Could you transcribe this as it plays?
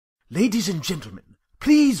Ladies and gentlemen,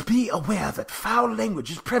 please be aware that foul language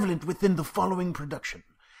is prevalent within the following production.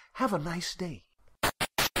 Have a nice day.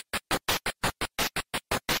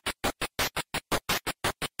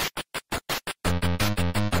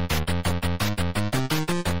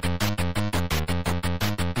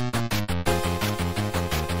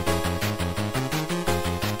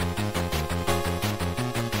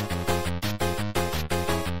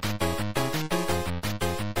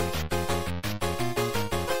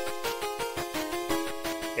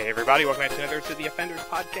 Hey everybody, welcome back to another episode of the Offenders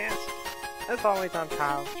Podcast. As always, I'm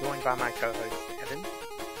Kyle, joined by my co-host, Evan.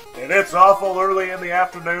 And it's awful early in the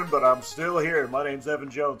afternoon, but I'm still here. My name's Evan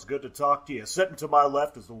Jones. Good to talk to you. Sitting to my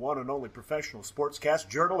left is the one and only professional sportscast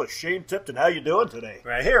journalist, Shane Tipton. How you doing today?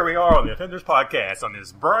 Right, here we are on the Offenders Podcast on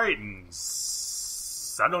this bright and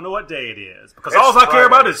I don't know what day it is. Because all I care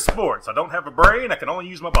about is sports. I don't have a brain. I can only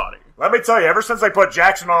use my body. Let me tell you, ever since they put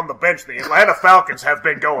Jackson on the bench, the Atlanta Falcons have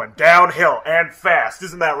been going downhill and fast.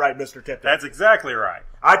 Isn't that right, Mr. Tipton? That's exactly right.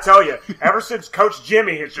 I tell you, ever since Coach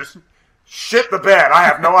Jimmy has just shit the bed, I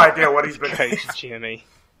have no idea what he's been doing. Coach Jimmy.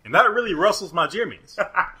 And that really rustles my jimmies.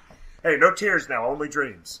 Hey, no tears now, only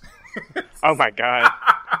dreams. Oh my god.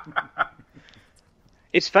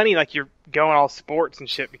 It's funny, like, you're going all sports and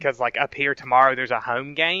shit because, like, up here tomorrow there's a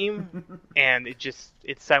home game, and it's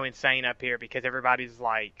so insane up here because everybody's,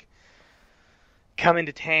 like, coming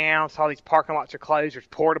to town, so all these parking lots are closed, there's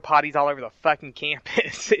porta potties all over the fucking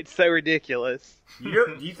campus. It's so ridiculous.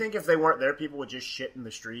 Do you think if they weren't there, people would just shit in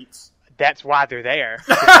the streets? That's why they're there.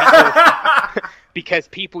 Because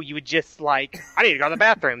people, you would just, like, I need to go to the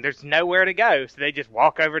bathroom. There's nowhere to go, so they just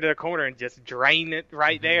walk over to the corner and just drain it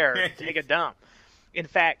right there and take a dump. In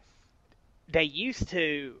fact, they used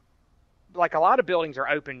to, like, a lot of buildings are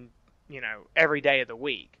open, you know, every day of the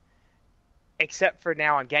week, except for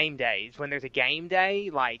now on game days. When there's a game day,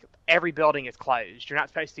 like, every building is closed. You're not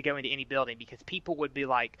supposed to go into any building because people would be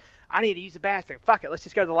like, I need to use the bathroom. Fuck it, let's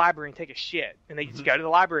just go to the library and take a shit. And they just go to the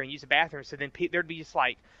library and use the bathroom. So then there'd be just,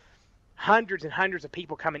 like, hundreds and hundreds of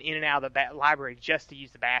people coming in and out of the library just to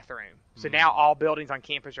use the bathroom. So now all buildings on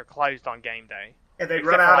campus are closed on game day. And they'd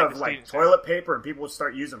run out of, like, toilet paper, and people would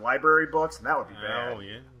start using library books, and that would be bad. Oh,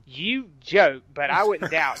 yeah. You joke, but I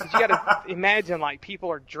wouldn't doubt. 'Cause you got to imagine, like,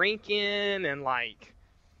 people are drinking and, like,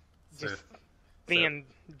 just being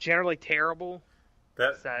generally terrible.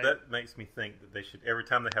 That makes me think that they should, every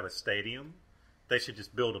time they have a stadium, they should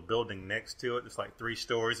just build a building next to it that's like 3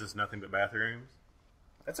 stories. There's nothing but bathrooms.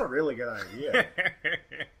 That's a really good idea.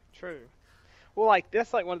 True. Well, like,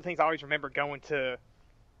 that's, like, one of the things I always remember going to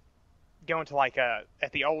like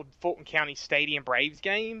at the old Fulton County Stadium Braves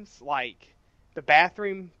games, like, the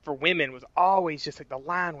bathroom for women was always just like, the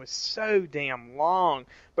line was so damn long,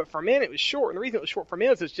 but for men it was short. And the reason it was short for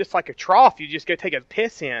men is it's just like a trough you just go take a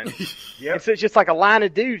piss in. Yep. And so it's just like a line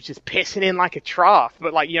of dudes just pissing in like a trough.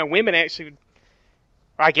 But, like, you know, women actually,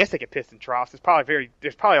 I guess they could piss in troughs. There's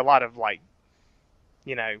probably a lot of, like,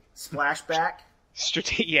 you know, splashback.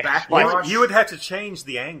 Yeah, you would have to change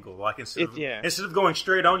the angle. Like, instead of going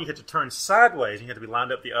straight on, you had to turn sideways. And you had to be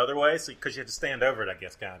lined up the other way, because you had to stand over it, I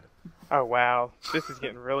guess, kind of. Oh wow, this is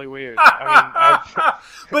getting really weird. I mean,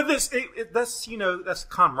 but that's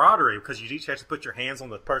camaraderie, because you each have to put your hands on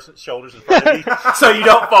the person's shoulders in front of you, so you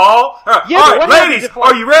don't fall. All right, ladies,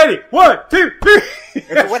 are you ready? 1, 2, 3.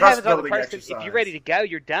 What happens on the person if you're ready to go?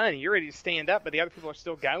 You're done. You're ready to stand up, but the other people are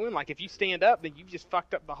still going. Like, if you stand up, then you've just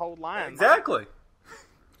fucked up the whole line. Exactly.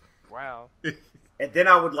 Wow. And then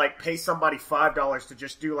I would, like, pay somebody $5 to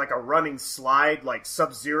just do, like, a running slide, like,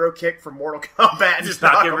 Sub-Zero kick from Mortal Kombat and just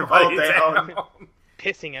knock everybody down.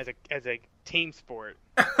 Pissing as a team sport.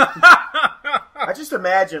 I just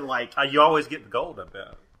imagine, like... you always get the gold, I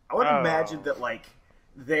bet. I would imagine that, like,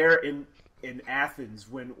 there in Athens,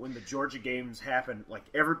 when the Georgia games happen, like,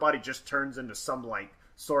 everybody just turns into some, like,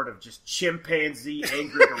 sort of just chimpanzee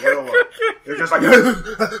angry gorilla. They're just like,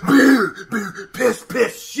 beer,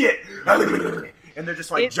 piss, shit. And they're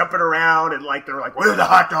just, like, jumping around, and, like, they're like, where are the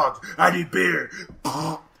hot dogs? I need beer.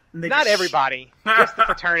 Not everybody, just the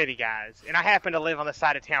fraternity guys. And I happen to live on the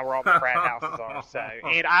side of town where all the frat houses are. So,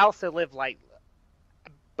 and I also live, like,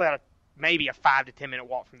 about maybe a 5 to 10 minute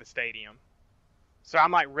walk from the stadium. So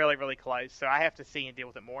I'm, like, really, really close. So I have to see and deal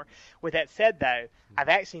with it more. With that said, though, I've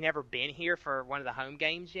actually never been here for one of the home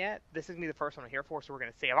games yet. This is going to be the first one I'm here for, so we're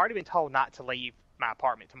going to see. I've already been told not to leave my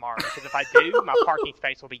apartment tomorrow, because if I do, my parking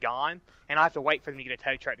space will be gone, and I'll have to wait for them to get a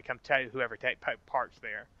tow truck to come tow whoever parks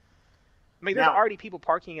there. I mean, there's already people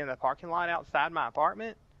parking in the parking lot outside my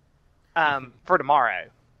apartment for tomorrow.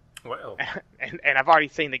 Well, And I've already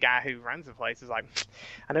seen the guy who runs the place is like,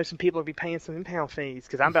 I know some people will be paying some impound fees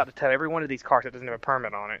because I'm about to tow every one of these cars that doesn't have a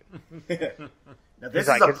permit on it. Now, this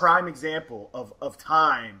is a prime example of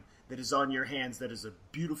time that is on your hands that is a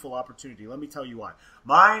beautiful opportunity. Let me tell you why.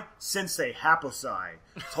 My sensei, Haposai,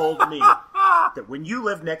 told me that when you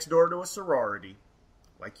live next door to a sorority,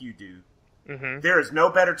 like you do, there is no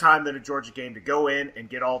better time than a Georgia game to go in and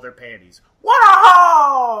get all their panties. What a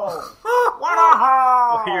hoe! What a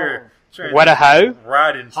hoe! Here, what a hoe!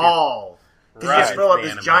 Right into haul. You right just fill up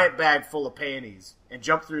this anime. giant bag full of panties and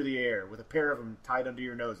jump through the air with a pair of them tied under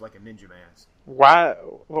your nose like a ninja mask. Why?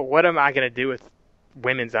 Well, what am I going to do with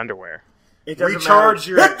women's underwear? It doesn't Recharge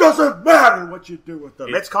matter. It doesn't matter what you do with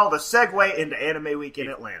them. It's called a segue into Anime Week in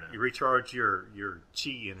Atlanta. You recharge your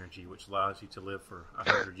chi energy, which allows you to live for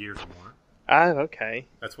 100 years or more. Oh, okay.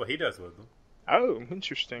 That's what he does with them. Oh,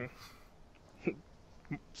 interesting.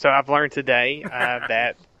 So I've learned today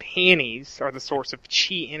that panties are the source of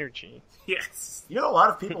chi energy. Yes. You know, a lot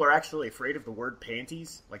of people are actually afraid of the word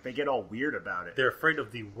panties. Like, they get all weird about it. They're afraid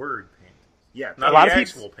of the word panties. Yeah. Not a lot the of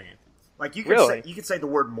actual panties. Like, you could Really? say, you could say the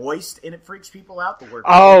word moist, and it freaks people out. The word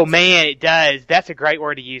Oh panties. man, it does. That's a great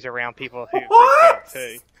word to use around people who What?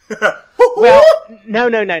 freak out too. Well,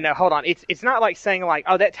 no. Hold on. It's not like saying like,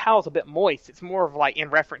 oh, that towel's a bit moist. It's more of like in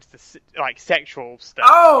reference to like sexual stuff.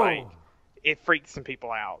 Oh! Like, it freaks some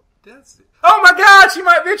people out. That's it. Oh my God, she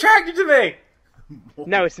might be attracted to me.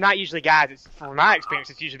 No, it's not usually guys. It's, from my experience,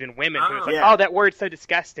 it's usually been women who it's like, Yeah. oh, that word's so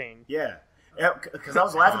disgusting. Yeah. Because I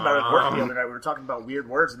was laughing about it at work the other night. We were talking about weird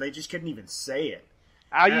words, and they just couldn't even say it.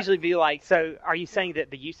 I'll usually be like, so are you saying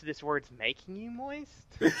that the use of this word's making you moist?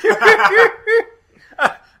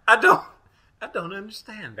 I don't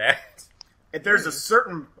understand that. If there's a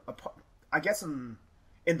certain, I guess in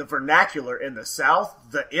the vernacular in the South,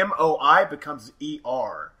 the MOI becomes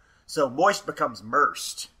ER. So moist becomes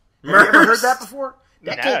mersed. Have you ever heard that before?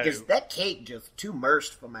 That cake just too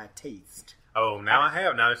mersed for my taste. Oh, now I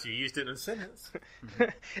have. Now that you used it in a sentence.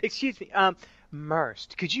 Excuse me,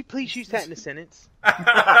 mersed. Could you please use that in a sentence?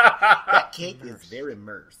 That cake is very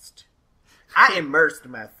mersed. I immersed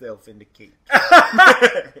myself in the cake.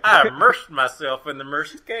 I immersed myself in the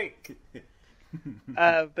mersed cake.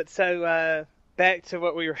 But so, back to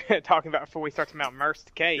what we were talking about before we started talking about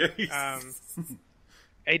mersed cake.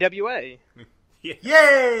 AWA.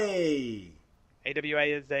 Yay! AWA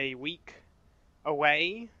is a week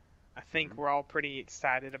away. I think we're all pretty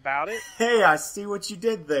excited about it. Hey, I see what you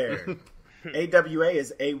did there. AWA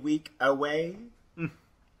is a week away.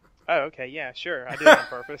 Oh, okay, yeah, sure. I did it on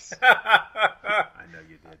purpose. I know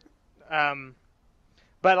you did.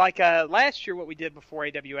 But like last year, what we did before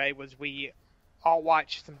AWA was we all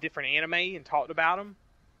watched some different anime and talked about them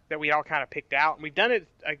that we all kind of picked out. And we've done it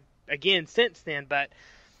again since then, but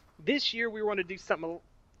this year we want to do something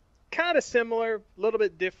kind of similar, a little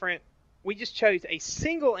bit different. We just chose a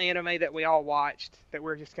single anime that we all watched that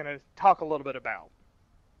we're just going to talk a little bit about.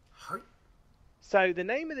 So the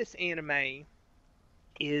name of this anime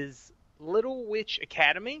is Little Witch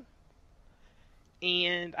Academy,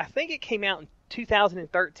 and I think it came out in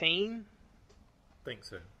 2013. I think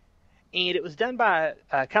so. And it was done by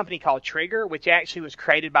a company called Trigger, which actually was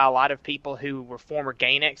created by a lot of people who were former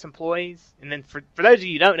Gainax employees. And then for those of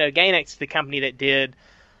you who don't know, Gainax is the company that did...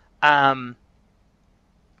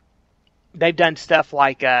 they've done stuff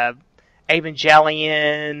like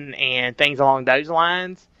Evangelion and things along those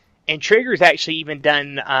lines. And Trigger's actually even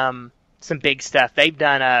done some big stuff. They've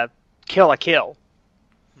done Kill la Kill.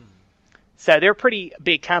 So they're a pretty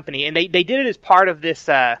big company. And they did it as part of this...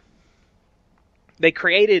 they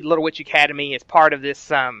created Little Witch Academy as part of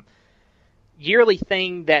this yearly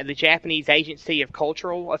thing that the Japanese Agency of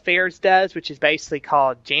Cultural Affairs does, which is basically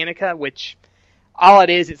called Janica, which all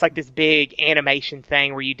it is, it's like this big animation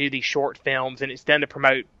thing where you do these short films, and it's done to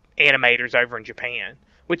promote animators over in Japan,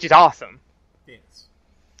 which is awesome.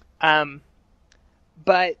 Yes.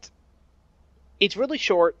 But it's really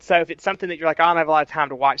short, so if it's something that you're like, I don't have a lot of time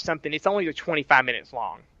to watch something, it's only 25 minutes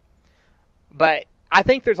long. But I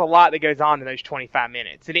think there's a lot that goes on in those 25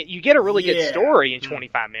 minutes. And you get a really good story in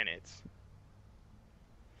 25 minutes.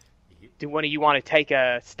 Do one of you want to take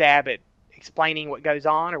a stab at explaining what goes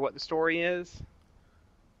on or what the story is?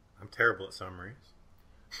 I'm terrible at summaries.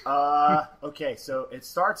 Okay, so it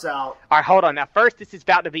starts out... All right, hold on. Now, first, this is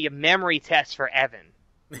about to be a memory test for Evan.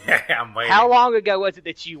 I'm waiting. How long ago was it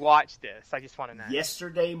that you watched this? I just want to know.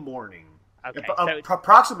 Yesterday morning. Okay,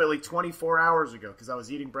 approximately 24 hours ago, because I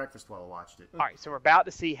was eating breakfast while I watched it. All right, so we're about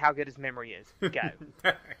to see how good his memory is.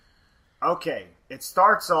 Go. Okay, it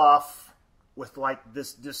starts off with like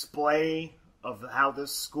this display of how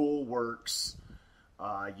this school works.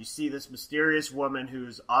 You see this mysterious woman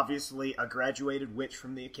who's obviously a graduated witch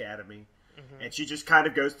from the academy. And she just kind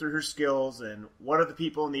of goes through her skills, and one of the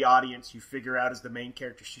people in the audience you figure out is the main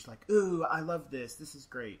character. She's like, ooh, I love this. This is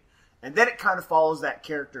great. And then it kind of follows that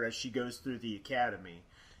character as she goes through the academy.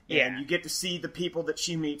 Yeah. And you get to see the people that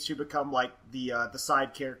she meets who become like the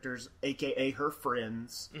side characters, a.k.a. her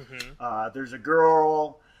friends. There's a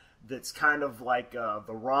girl that's kind of like the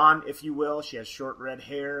Ron, if you will. She has short red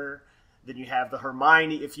hair. Then you have the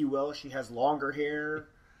Hermione, if you will. She has longer hair.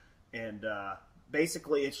 And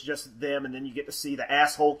basically it's just them. And then you get to see the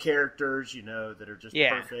asshole characters, you know, that are just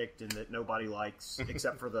perfect and that nobody likes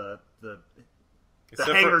except for the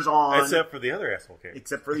hangers-on. Except for the other asshole characters.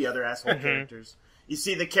 Except for the other asshole characters. You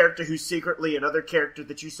see the character who's secretly another character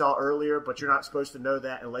that you saw earlier, but you're not supposed to know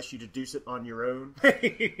that unless you deduce it on your own.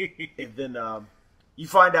 And then you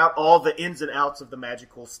find out all the ins and outs of the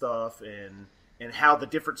magical stuff and how the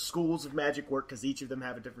different schools of magic work, because each of them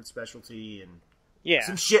have a different specialty. And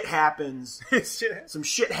some shit happens. Some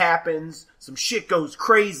shit happens. Some shit goes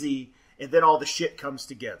crazy. And then all the shit comes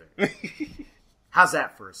together. How's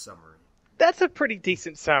that for a summary? That's a pretty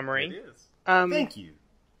decent summary. It is. Thank you.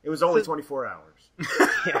 It was only 24 hours.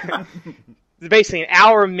 Yeah. It's basically an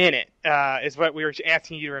hour a minute is what we were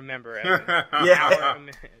asking you to remember. Yeah.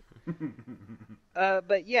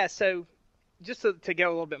 But yeah, so just to go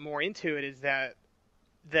a little bit more into it is that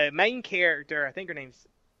the main character, I think her name's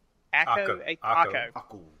Akko.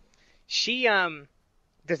 She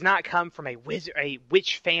does not come from a witch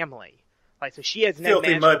family. Like, so she has no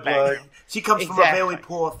filthy magical mudblood. She comes from a very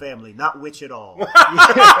poor family, not witch at all.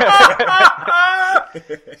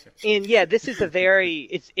 And yeah, this is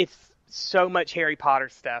it's so much Harry Potter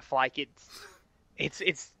stuff. Like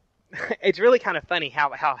it's really kind of funny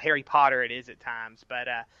how Harry Potter it is at times. But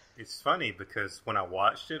it's funny because when I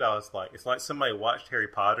watched it, I was like, it's like somebody watched Harry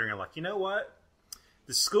Potter and you're like, you know what?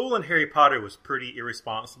 The school in Harry Potter was pretty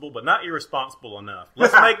irresponsible, but not irresponsible enough.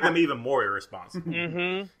 Let's make them even more irresponsible.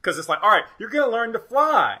 Because it's like, all right, you're going to learn to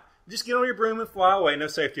fly. Just get on your broom and fly away. No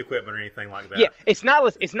safety equipment or anything like that. Yeah, it's not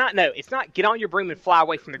get on your broom and fly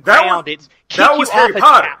away from the ground. It's kick that was you Harry off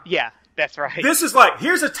Potter. Yeah, that's right. This is like,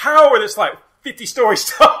 here's a tower that's like 50 stories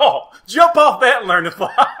tall. Jump off that and learn to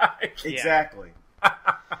fly. Exactly.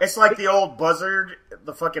 It's like the old Buzzard,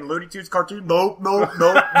 the fucking Looney Tunes cartoon. Nope. Nope.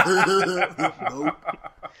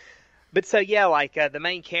 But so yeah, like the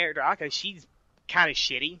main character Akko, she's kind of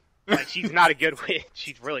shitty. Like she's not a good witch.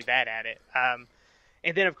 She's really bad at it.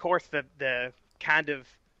 And then of course the kind of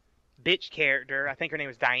bitch character, I think her name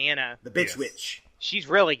was Diana. The bitch witch. She's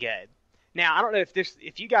really good. Now I don't know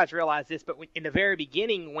if you guys realize this, but in the very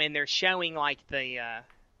beginning when they're showing like the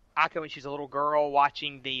Akko when she's a little girl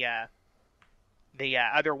watching the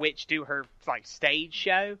other witch do her like stage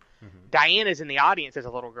show, Diana's in the audience as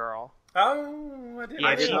a little girl. Oh, I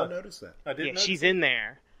did not notice that. I did. Yeah, she's in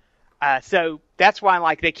there. So that's why,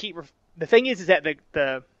 like, they keep. The thing is that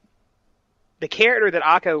the character that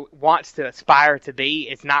Akko wants to aspire to be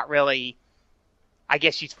is not really. I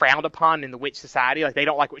guess she's frowned upon in the witch society. Like they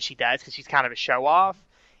don't like what she does because she's kind of a show off,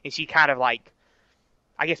 and she kind of like,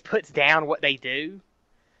 I guess, puts down what they do.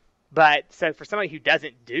 But so for somebody who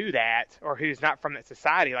doesn't do that or who's not from that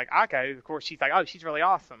society, like Akko, of course, she's like, oh, she's really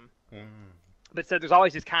awesome. But so there's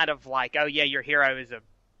always this kind of like, oh yeah, your hero is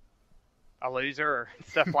a loser or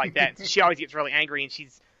stuff like that. So she always gets really angry, and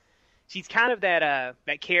she's kind of that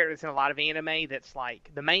character that's in a lot of anime that's like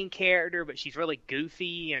the main character, but she's really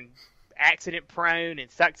goofy and accident prone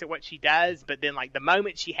and sucks at what she does. But then like the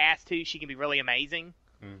moment she has to, she can be really amazing.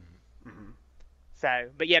 So,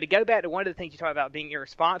 but yeah, to go back to one of the things you talk about being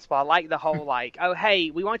irresponsible, I like the whole like, oh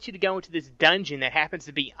hey, we want you to go into this dungeon that happens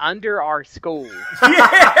to be under our school,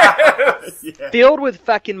 filled with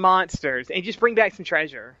fucking monsters, and just bring back some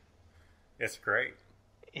treasure. It's great.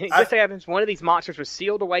 And it just so happens one of these monsters was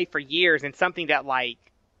sealed away for years in something that like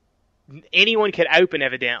anyone could open,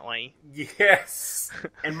 evidently. Yes.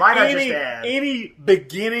 And might I just add, any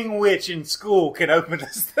beginning witch in school can open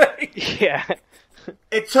this thing. Yeah.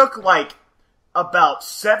 It took like about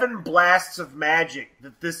 7 blasts of magic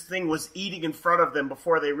that this thing was eating in front of them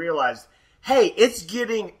before they realized, hey, it's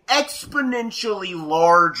getting exponentially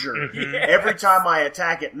larger every time I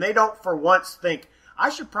attack it. And they don't for once think, I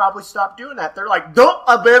should probably stop doing that. They're like, don't,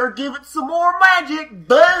 I better give it some more magic.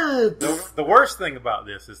 The worst thing about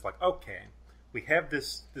this is like, okay, we have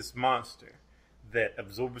this monster that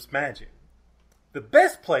absorbs magic. The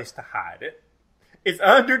best place to hide it is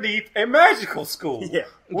underneath a magical school. Yeah.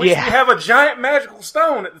 Which we have a giant magical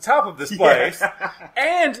stone at the top of this place. Yeah.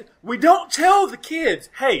 And we don't tell the kids,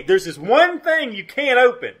 hey, there's this one thing you can't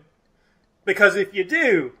open. Because if you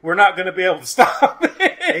do, we're not going to be able to stop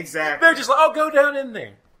it. Exactly. They're just like, oh, go down in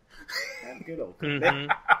there. Good old.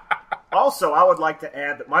 Also, I would like to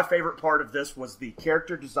add that my favorite part of this was the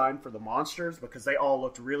character design for the monsters because they all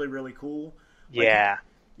looked really, really cool. Like, Yeah.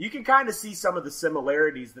 you can kind of see some of the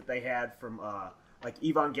similarities that they had from like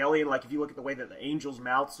Evangelion. Like if you look at the way that the angels'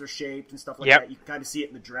 mouths are shaped and stuff like that, you can kind of see it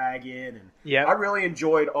in the dragon. And I really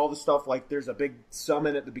enjoyed all the stuff. Like there's a big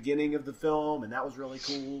summon at the beginning of the film, and that was really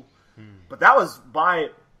cool. But that was by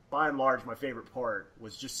and large my favorite part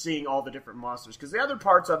was just seeing all the different monsters because the other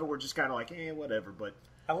parts of it were just kind of like whatever. But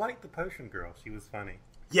I liked the potion girl. She was funny.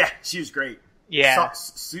 yeah, she was great. Yeah.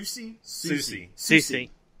 Susie.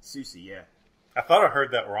 Yeah. I thought I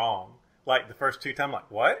heard that wrong. Like the first two times, like,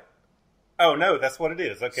 what? Oh, no, that's what it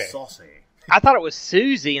is. Okay. Saucy. I thought it was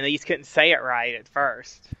Susie, and they just couldn't say it right at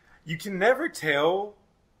first. You can never tell,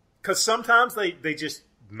 because sometimes they just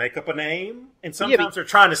make up a name, and sometimes they're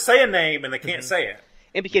trying to say a name, and they can't say it.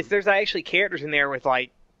 And because there's actually characters in there with,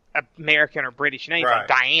 like, American or British names, like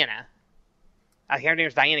Diana. I think her name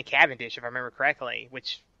is Diana Cavendish, if I remember correctly,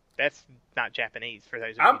 which that's not Japanese for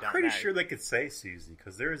those of you who don't know. I'm pretty sure they could say Susie,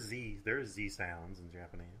 because there are Z sounds in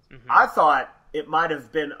Japanese. I thought it might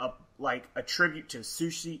have been a tribute to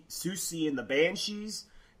Susie and the Banshees,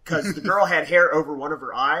 because the girl had hair over one of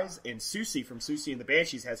her eyes, and Susie from Susie and the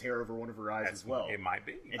Banshees has hair over one of her eyes as well. It might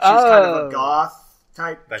be. And she's kind of a goth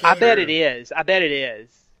type. I bet it is.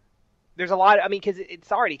 There's a lot. I mean, because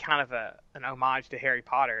it's already kind of an homage to Harry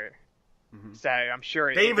Potter. So I'm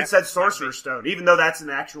sure they even said Sorcerer's Stone, even though that's an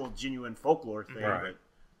actual genuine folklore thing. Right.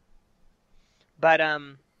 But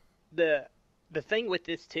the thing with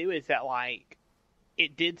this too is that like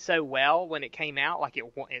it did so well when it came out, like it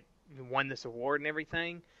won this award and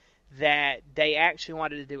everything, that they actually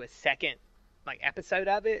wanted to do a second like episode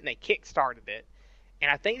of it, and they kickstarted it. And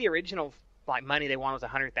I think the original like money they wanted was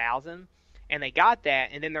 $100,000. And they got that,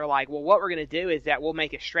 and then they're like, well, what we're going to do is that we'll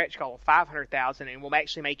make a stretch goal of $500,000, and we'll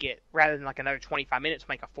actually make it, rather than like another 25 minutes,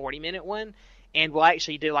 we'll make a 40-minute one, and we'll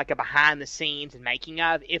actually do like a behind-the-scenes and making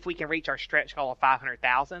of if we can reach our stretch goal of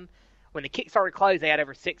 $500,000. When the Kickstarter closed, they had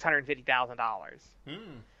over $650,000.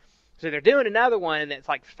 So they're doing another one that's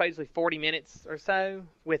like supposedly 40 minutes or so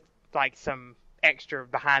with like some extra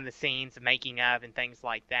behind-the-scenes making of and things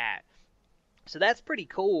like that. So that's pretty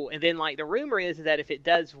cool. And then, like, the rumor is that if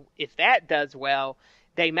that does well,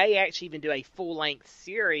 they may actually even do a full-length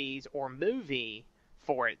series or movie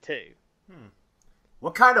for it, too.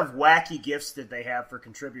 What kind of wacky gifts did they have for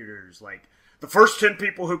contributors? Like, the first 10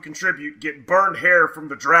 people who contribute get burned hair from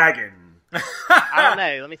the dragon. I don't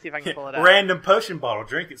know. Let me see if I can pull it up. Random potion bottle.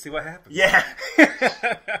 Drink it, see what happens. Yeah.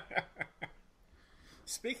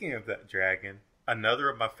 Speaking of that dragon, another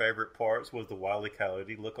of my favorite parts was the Wile E.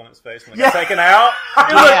 Coyote look on its face when it got taken out.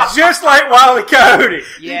 It looked just like Wile E. Coyote.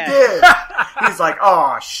 Yeah. He did. He's like,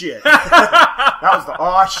 "Aw, shit." That was the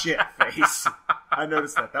 "aw, shit" face. I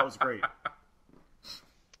noticed that. That was great.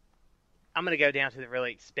 I'm going to go down to the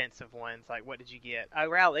really expensive ones. Like, what did you get? Oh,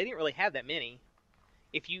 Raul, they didn't really have that many.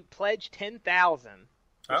 If you pledge 10,000,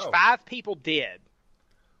 which 5 people did.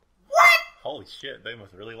 What? Holy shit, they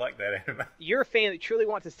must really like that anime. You're a fan that truly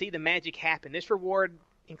wants to see the magic happen. This reward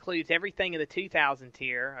includes everything in the 2,000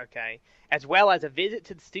 tier, okay, as well as a visit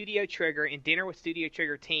to the Studio Trigger and dinner with Studio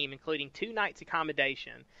Trigger team, including 2 nights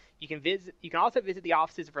accommodation. You can also visit the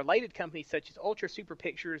offices of related companies such as Ultra Super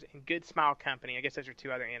Pictures and Good Smile Company. I guess those are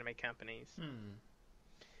 2 other anime companies.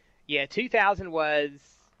 Yeah, 2,000 was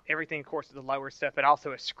everything, of course, the lower stuff, but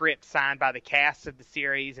also a script signed by the cast of the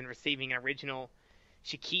series and receiving an original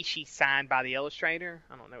Shikishi signed by the illustrator.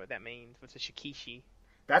 I don't know what that means. What's a Shikishi?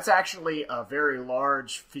 That's actually a very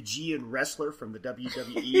large Fijian wrestler from the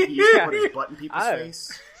WWE. He used to put his butt in people's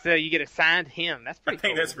face. So you get a signed him. That's pretty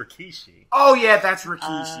cool. I think that's Rikishi. Oh, yeah, that's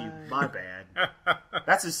Rikishi. My bad.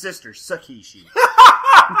 That's his sister, Sakishi.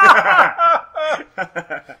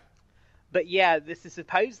 But yeah, this is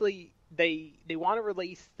supposedly they want to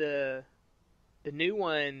release the new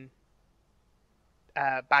one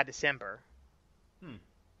by December.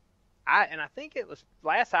 I think it was,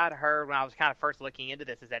 last I'd heard when I was kind of first looking into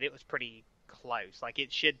this, is that it was pretty close. Like,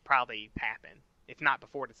 it should probably happen, if not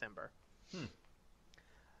before December.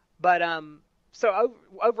 But, so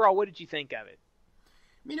overall, what did you think of it?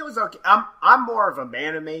 I mean, it was okay. I'm more of a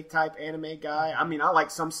manime type anime guy. I mean, I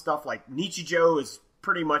like some stuff like Nichijou is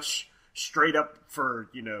pretty much straight up for,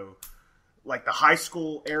 like the high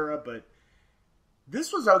school era, but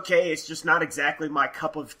this was okay. It's just not exactly my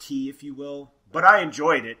cup of tea, if you will. But I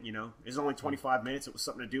enjoyed it, It was only 25 minutes. It was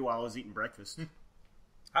something to do while I was eating breakfast.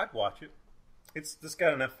 I'd watch it. It's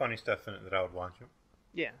got enough funny stuff in it that I would watch it.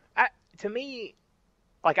 Yeah. To me,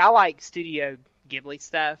 like, I like Studio Ghibli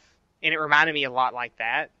stuff. and it reminded me a lot like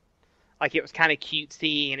that. Like, it was kind of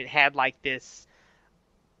cutesy, and it had like this,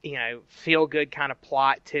 feel good kind of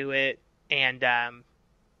plot to it, and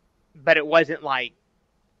but it wasn't like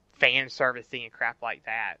fan servicey and crap like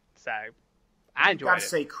that. So I enjoyed it. Gotta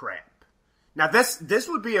say crap. Now this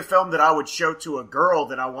would be a film that I would show to a girl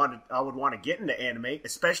that I would want to get into anime,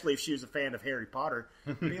 especially if she was a fan of Harry Potter.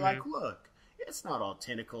 Be like, look, it's not all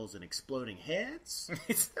tentacles and exploding heads.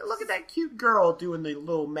 Look at that cute girl doing the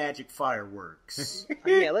little magic fireworks.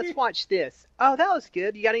 Yeah, let's watch this. Oh, that was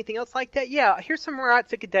good. You got anything else like that? Yeah, here's some more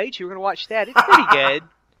Atsuka Daichi. We're gonna watch that. It's pretty good.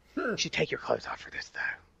 You should take your clothes off for this though.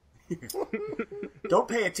 Don't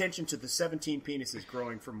pay attention to the 17 penises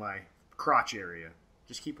growing from my crotch area.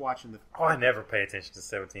 Just keep watching the... Oh, I never pay attention to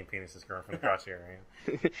 17 penises growing from the crotch area.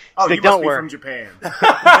 Oh, so you don't must worry. be from Japan.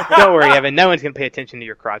 Don't worry, Evan. No one's going to pay attention to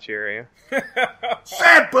your crotch area.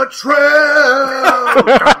 Sad but true!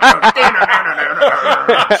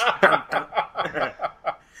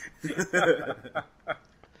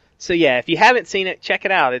 So yeah, if you haven't seen it, check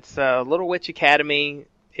it out. It's Little Witch Academy.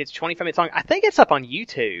 It's 25 minutes long. I think it's up on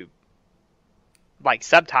YouTube. Like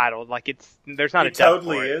subtitled, like there's not a dub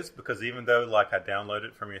totally for it. is, because even though like I downloaded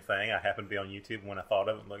it from your thing, I happened to be on YouTube when I thought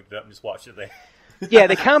of it and looked it up and just watched it there. Yeah,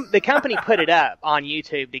 the company put it up on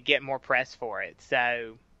YouTube to get more press for it,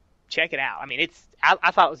 so check it out. I mean,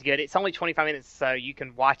 I thought it was good. It's only 25 minutes, so you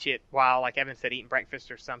can watch it while, like Evan said, eating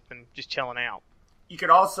breakfast or something, just chilling out. You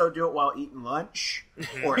could also do it while eating lunch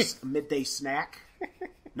or a midday snack.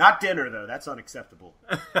 Not dinner though; that's unacceptable.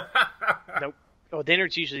 Nope. Well,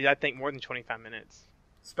 dinner's usually, I think, more than 25 minutes.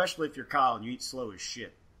 Especially if you're Kyle and you eat slow as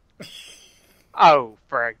shit. Oh,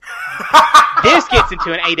 this gets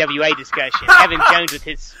into an AWA discussion. Evan Jones with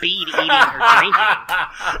his speed eating or drinking.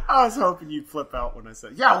 I was hoping you'd flip out when I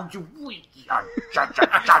said, "Yeah, you."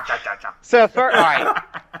 So, all right.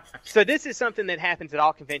 So this is something that happens at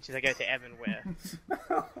all conventions I go to Evan with.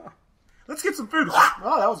 Let's get some food.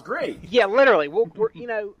 Oh, that was great. Yeah, literally. We're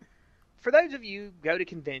for those of you who go to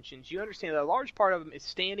conventions, you understand that a large part of them is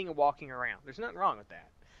standing and walking around. There's nothing wrong with that.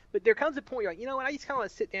 But there comes a point you're like, you know what, I just kind of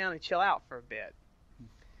want to sit down and chill out for a bit.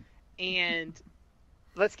 And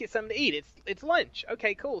let's get something to eat. It's lunch.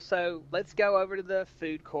 Okay, cool. So let's go over to the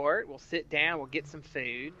food court. We'll sit down. We'll get some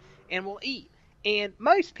food. And we'll eat. And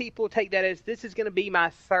most people take that as this is going to be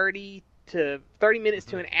my 30 minutes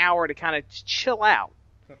to an hour to kind of chill out.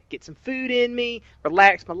 Get some food in me,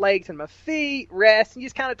 relax my legs and my feet, rest, and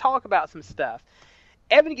just kind of talk about some stuff.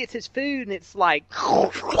 Evan gets his food, and it's like,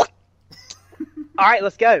 all right,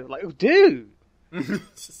 let's go. Like, oh, dude,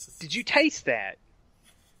 did you taste that?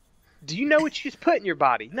 Do you know what you just put in your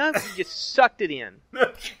body? No, you just sucked it in.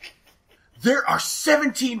 There are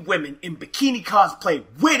 17 women in bikini cosplay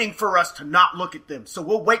waiting for us to not look at them, so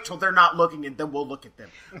we'll wait till they're not looking, and then we'll look at them.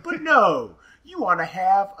 But no. You want to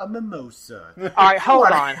have a mimosa. All right, hold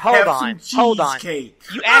on. Cake.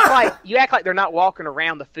 You act like they're not walking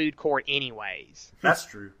around the food court anyways. That's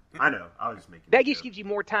true. I know. I was just making that just gives you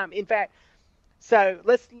more time. In fact, so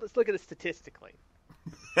let's look at it statistically.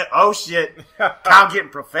 Oh shit! I'm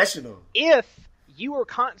getting professional. If you are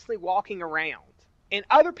constantly walking around, and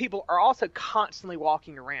other people are also constantly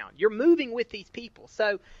walking around, you're moving with these people.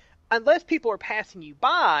 So unless people are passing you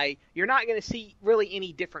by, you're not going to see really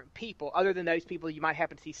any different people other than those people you might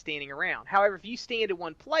happen to see standing around. However, if you stand in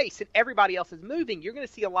one place and everybody else is moving, you're going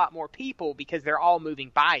to see a lot more people because they're all moving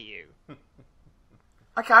by you.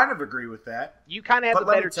 I kind of agree with that. You kind of have a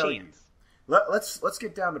better chance. Let's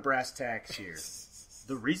get down to brass tacks here.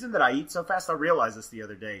 The reason that I eat so fast, I realized this the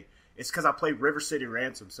other day, is because I played River City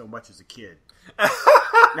Ransom so much as a kid.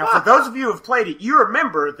 Now, for those of you who have played it, you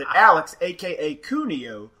remember that Alex, a.k.a.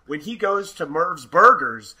 Cuneo, when he goes to Merv's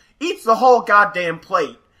Burgers, eats the whole goddamn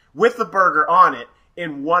plate with the burger on it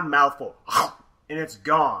in one mouthful. And it's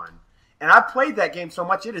gone. And I played that game so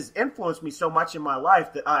much, it has influenced me so much in my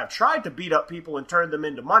life that I've tried to beat up people and turn them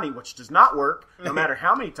into money, which does not work, no matter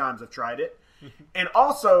how many times I've tried it. And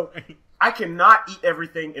also, I cannot eat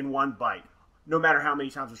everything in one bite. No matter how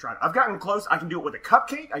many times I've tried it. I've gotten close. I can do it with a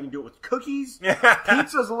cupcake. I can do it with cookies.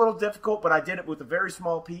 Pizza's a little difficult, but I did it with a very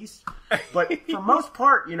small piece. But for most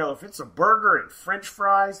part, if it's a burger and French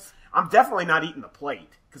fries, I'm definitely not eating the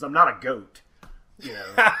plate because I'm not a goat.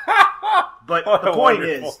 But the point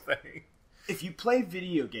is, if you play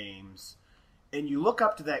video games and you look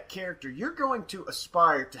up to that character, you're going to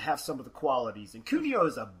aspire to have some of the qualities. And Cuneo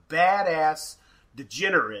is a badass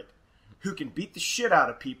degenerate who can beat the shit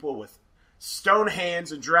out of people with stone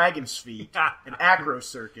hands and dragon's feet and acro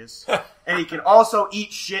circus, and he can also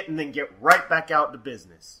eat shit and then get right back out to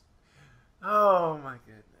business. Oh my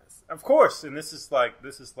goodness. Of course, and this is like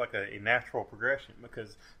a natural progression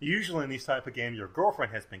because usually in these type of games, your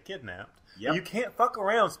girlfriend has been kidnapped. Yep. You can't fuck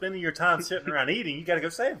around spending your time sitting around eating. You got to go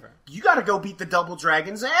save her. You got to go beat the Double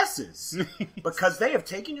Dragon's asses because they have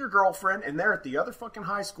taken your girlfriend and they're at the other fucking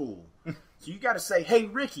high school. So you got to say, "Hey,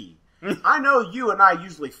 Ricky, I know you and I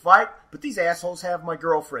usually fight, but these assholes have my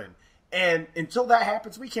girlfriend, and until that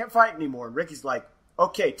happens, we can't fight anymore." And Ricky's like,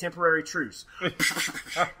 "Okay, temporary truce."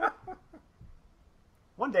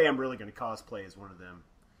 One day I'm really going to cosplay as one of them.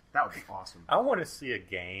 That would be awesome. I want to see a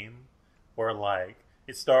game where, like,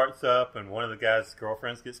 it starts up and one of the guy's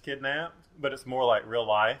girlfriends gets kidnapped, but it's more like real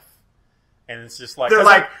life. And it's just like... They're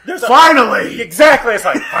like, finally! Exactly. It's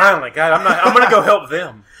like, finally, God, I'm going to go help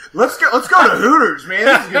them. Let's go to Hooters, man.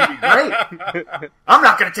 This is going to be great. I'm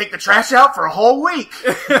not going to take the trash out for a whole week.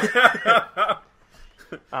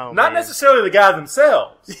 Not necessarily the guy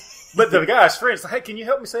themselves, but the guy's friends. Like, hey, can you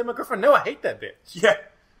help me save my girlfriend? No, I hate that bitch. Yeah.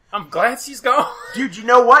 I'm glad she's gone. Dude, you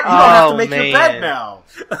know what? You don't have to make your bed now.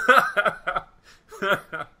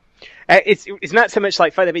 It's not so much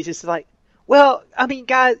like fun, it's just like, well, I mean,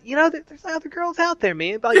 guys, you know, there's other girls out there,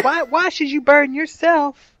 man. But like, why should you burden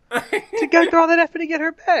yourself to go through all that effort to get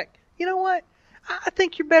her back? You know what? I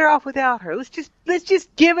think you're better off without her. Let's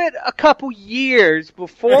just give it a couple years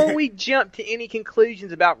before we jump to any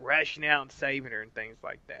conclusions about rushing out and saving her and things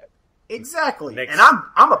like that. Exactly. And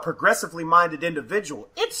I'm a progressively minded individual.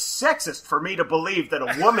 It's sexist for me to believe that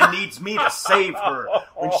a woman needs me to save her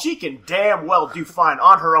when she can damn well do fine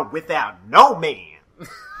on her own without no man.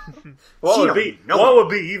 What would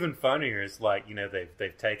be even funnier is, like, you know,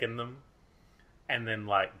 they've taken them and then,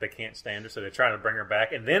 like, they can't stand her, so they're trying to bring her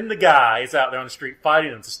back, and then the guy is out there on the street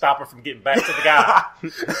fighting them to stop her from getting back to the guy.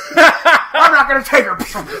 I'm not going to take her.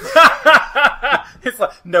 It's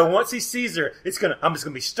like, no, once he sees her, I'm just going to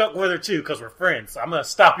be stuck with her too because we're friends, so I'm going to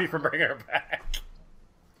stop you from bringing her back.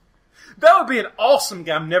 That would be an awesome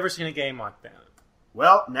game. I've never seen a game like that.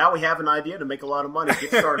 Well, now we have an idea to make a lot of money.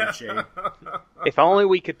 Get started, Shane. If only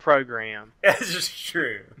we could program. That's just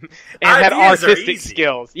true. And had artistic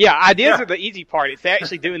skills. Yeah, ideas are the easy part. It's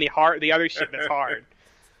actually doing the other shit that's hard.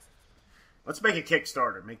 Let's make a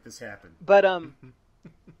Kickstarter. Make this happen. But I was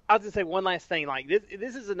gonna say one last thing. Like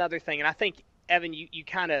this is another thing, and I think Evan, you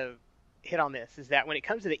kind of hit on this. Is that when it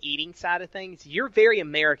comes to the eating side of things, you're very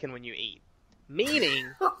American when you eat.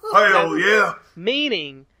 Meaning, hell yeah.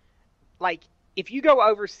 Meaning, like, if you go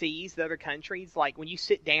overseas to other countries, like when you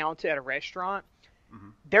sit down at a restaurant,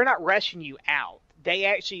 they're not rushing you out. They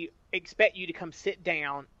actually expect you to come sit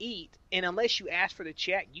down, eat, and unless you ask for the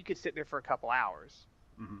check, you could sit there for a couple hours.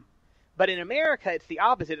 Mm-hmm. But in America, it's the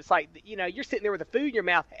opposite. It's like, you know, you're sitting there with the food in your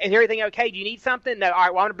mouth. Is everything okay? Do you need something? No. All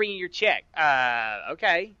right, well, I'm going to bring you your check.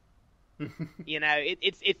 Okay. You know,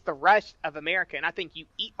 it's the rush of America, and I think you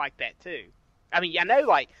eat like that too. I mean, I know,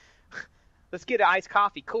 like, let's get an iced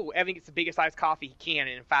coffee. Cool. Evan gets the biggest iced coffee he can,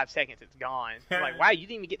 and in 5 seconds, it's gone. I'm like, wow, you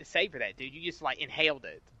didn't even get to savor that, dude. You just, like, inhaled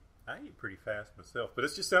it. I eat pretty fast myself, but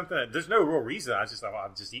it's just something that there's no real reason. I'll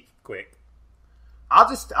just eat quick.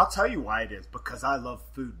 I'll tell you why it is. Because I love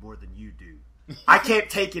food more than you do. I can't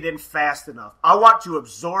take it in fast enough. I want to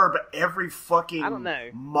absorb every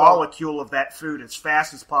fucking molecule of that food as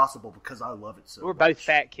fast as possible because I love it so much. We're both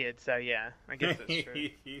fat kids, so yeah, I guess that's true.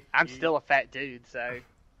 I'm still a fat dude, so...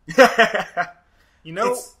 You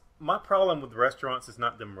know, my problem with restaurants is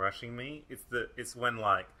not them rushing me. It's when,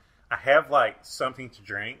 like, I have, like, something to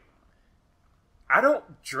drink. I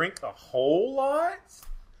don't drink a whole lot,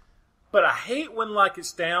 but I hate when, like,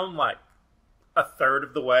 it's down, like, a third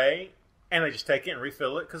of the way, and they just take it and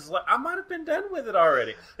refill it, because, like, I might have been done with it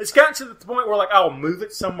already. It's gotten to the point where, like, I'll move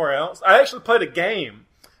it somewhere else. I actually played a game,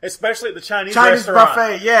 especially at the Chinese restaurant.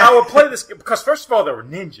 Buffet, yeah. I would play this, because first of all, there were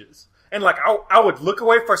ninjas. And, like, I would look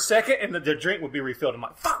away for a second, and the drink would be refilled. I'm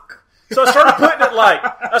like, fuck. So I started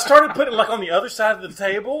putting it, like, on the other side of the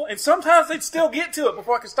table, and sometimes they'd still get to it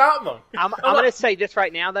before I could stop them. I'm going to say this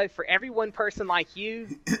right now, though. For every one person like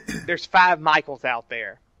you, there's 5 Michaels out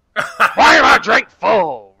there. Why am I drink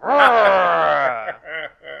full?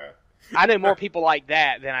 I know more people like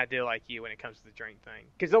that than I do like you when it comes to the drink thing.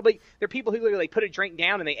 Because there are people who literally put a drink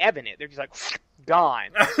down and they Evan it. They're just like, gone.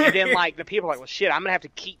 And then, like, the people are like, well, shit, I'm going to have to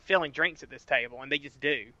keep filling drinks at this table. And they just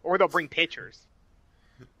do. Or they'll bring pitchers.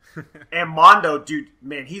 And Mondo, dude,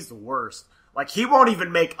 man, he's the worst. Like, he won't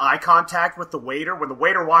even make eye contact with the waiter. When the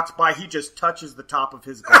waiter walks by, he just touches the top of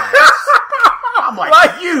his glass. I'm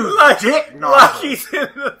like dick nozzle. Like he's in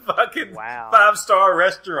the fucking 5-star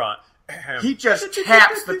restaurant. He just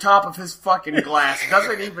taps the top of his fucking glass.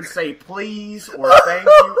 Doesn't even say please or thank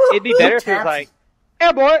you. It'd be better if it was like,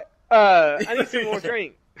 hey, boy, I need some more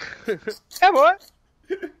drink. Hey, boy.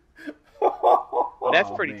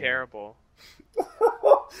 That's pretty man. terrible.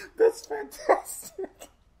 That's fantastic.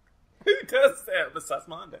 Who does that besides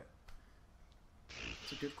Mondo?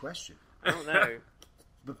 That's a good question. I don't know.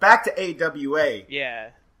 But back to AWA. Yeah.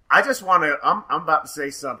 I just want to. I'm about to say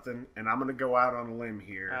something, and I'm going to go out on a limb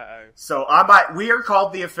here. Uh-oh. So we are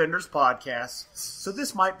called the Offenders Podcast, so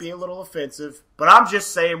this might be a little offensive, but I'm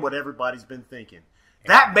just saying what everybody's been thinking.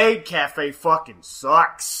 That Maid Cafe fucking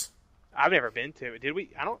sucks. I've never been to it. Did we?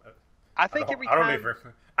 I think every I time. don't even.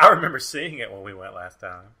 I remember seeing it when we went last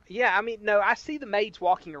time. Yeah, I mean, no, I see the maids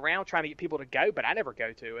walking around trying to get people to go, but I never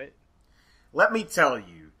go to it. Let me tell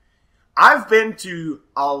you, I've been to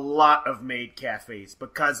a lot of maid cafes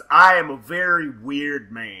because I am a very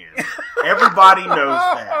weird man. Everybody knows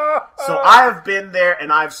that. So I have been there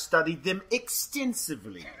and I've studied them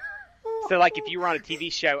extensively. So, like, if you were on a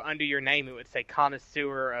TV show under your name, it would say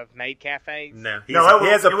connoisseur of maid cafes? No,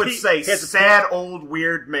 it would say sad old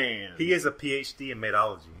weird man. He has a PhD in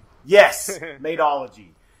maidology. Yes, maidology.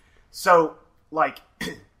 So, like,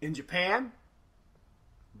 in Japan,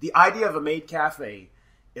 the idea of a maid cafe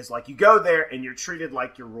is like you go there and you're treated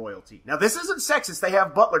like you're royalty. Now, this isn't sexist. They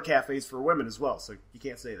have butler cafes for women as well, so you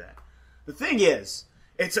can't say that. The thing is,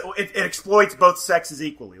 it exploits both sexes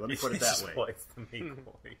equally. Let me put it that way. Exploits them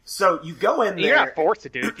equally. So you go in there. You're not forced to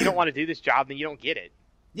do it. If you don't want to do this job, then you don't get it.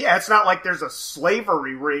 Yeah, it's not like there's a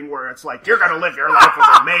slavery ring where it's like you're going to live your life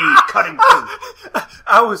as a maid cutting food.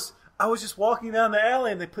 I was just walking down the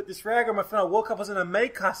alley and they put this rag on my phone. I woke up, I was in a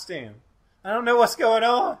maid costume. I don't know what's going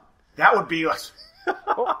on. That would be like.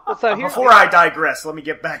 Well, so Before I digress, let me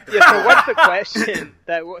get back to that. Yeah, so what's the question?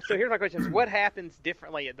 So here's my question. What happens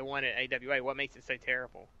differently at the one at AWA? What makes it so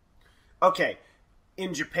terrible? Okay,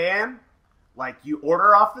 in Japan, like, you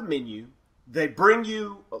order off the menu. They bring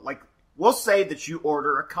you, like, we'll say that you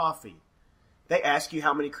order a coffee. They ask you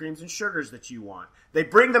how many creams and sugars that you want. They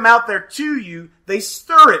bring them out there to you. They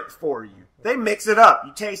stir it for you. They mix it up.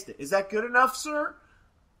 You taste it. Is that good enough, sir?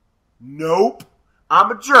 Nope. I'm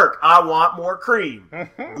a jerk. I want more cream.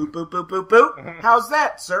 Boop, boop, boop, boop, boop. How's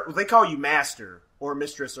that, sir? Well, they call you master or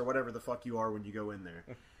mistress or whatever the fuck you are when you go in there.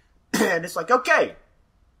 And it's like, okay.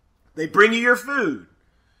 They bring you your food.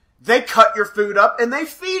 They cut your food up and they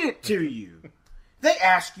feed it to you. They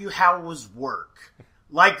ask you how was work.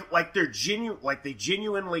 Like they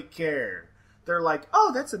genuinely care. They're like,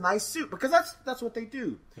 oh, that's a nice suit, because that's what they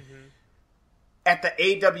do. Mm-hmm. At the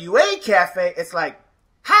AWA cafe, it's like,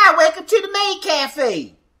 hi, welcome to the maid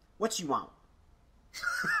cafe. What you want?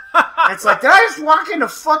 It's like, did I just walk into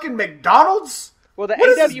fucking McDonald's? Well, the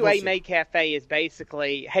AWA maid cafe is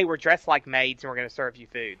basically, hey, we're dressed like maids and we're going to serve you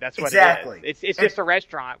food. That's what it is. It's just a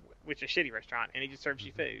restaurant, which is a shitty restaurant, and it just serves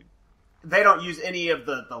you food. They don't use any of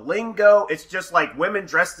the lingo. It's just like women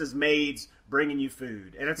dressed as maids bringing you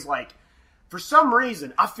food. And it's like, for some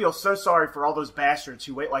reason, I feel so sorry for all those bastards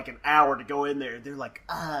who wait like an hour to go in there. They're like,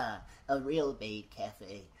 a real maid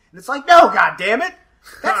cafe. And it's like, no, goddammit.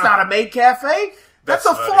 That's not a maid cafe. That's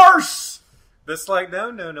a farce. That's like,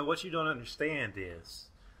 no. What you don't understand is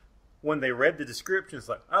when they read the description, it's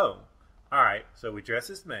like, oh, all right, so we dress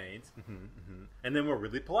as maids, and then we're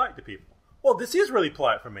really polite to people. Well, this is really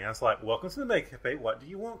polite for me. I was like, welcome to the maid cafe. What do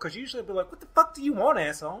you want? Because usually I'd be like, what the fuck do you want,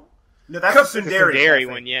 asshole? No, that's the Sundari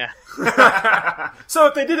one, yeah. So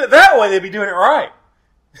if they did it that way, they'd be doing it right.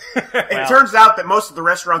 It turns out that most of the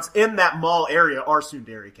restaurants in that mall area are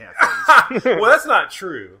Sundari cafes. Well, that's not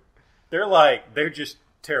true. They're just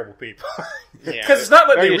terrible people. Because Yeah, it's not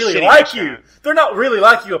like they really like you. They're not really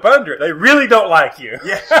like you up under it. They really don't like you.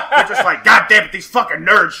 Yeah, they're just like, God damn it, these fucking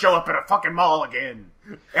nerds show up at a fucking mall again.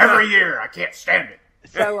 Every year. I can't stand it.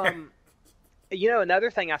 So,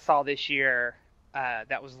 another thing I saw this year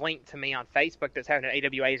that was linked to me on Facebook that's happening at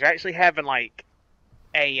AWA is they're actually having like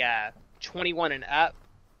a 21 and up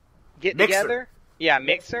get together. Yeah,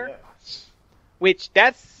 mixer. Yeah. Which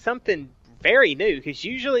that's something very new, because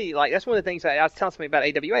usually, like, that's one of the things that I was telling somebody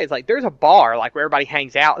about AWA is like, there's a bar like where everybody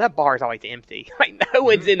hangs out. That bar is always empty. Like, no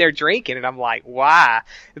one's in there drinking, and I'm like, why?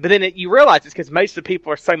 But then you realize it's because most of the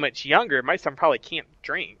people are so much younger. Most of them probably can't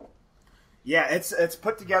drink. Yeah, it's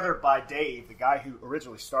put together by Dave, the guy who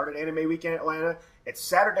originally started Anime Weekend Atlanta. It's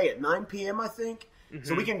Saturday at 9 p.m., I think. Mm-hmm.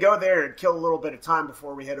 So we can go there and kill a little bit of time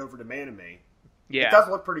before we head over to Manime. Yeah. It does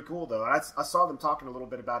look pretty cool, though. I saw them talking a little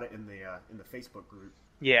bit about it in the Facebook group.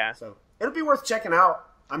 Yeah. So it'll be worth checking out.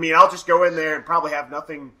 I mean, I'll just go in there and probably have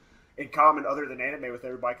nothing in common other than anime with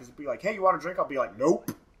everybody, because it'll be like, hey, you want a drink? I'll be like,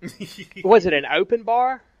 nope. Was it an open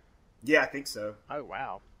bar? Yeah, I think so. Oh,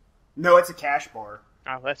 wow. No, it's a cash bar.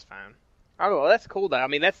 Oh, that's fine. Oh, well, that's cool, though. I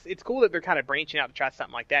mean, it's cool that they're kind of branching out to try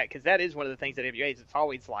something like that, because that is one of the things at AWA is it's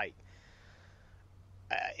always like,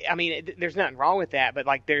 I mean, there's nothing wrong with that, but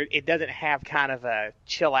like it doesn't have kind of a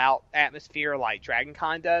chill out atmosphere like Dragon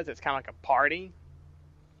Con does. It's kind of like a party.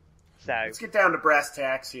 So let's get down to brass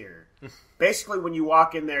tacks here. Basically, when you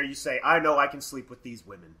walk in there, you say, "I know I can sleep with these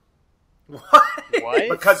women." What?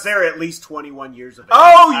 Because they're at least 21 years of age.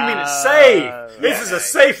 Oh, you mean it's safe? This is a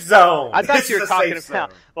safe zone. I thought This you is were a talking safe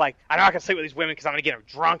about zone. like I know I can sleep with these women because I'm gonna get them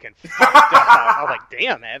drunk and fucked up. I was like,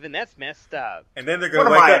 damn, Evan, that's messed up. And then they're What going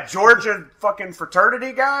am to I, wake a up. Georgia fucking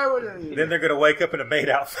fraternity guy? What are you? Then they're going to wake up in a maid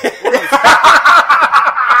outfit.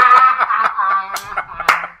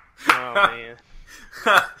 Oh man.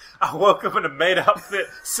 I woke up in a maid outfit,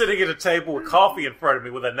 sitting at a table with coffee in front of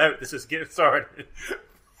me with a note that says "Get started."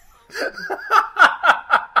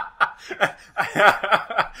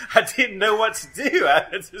 I didn't know what to do.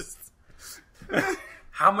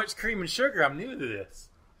 How much cream and sugar? I'm new to this.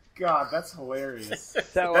 God, that's hilarious.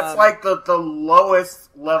 So That's like the lowest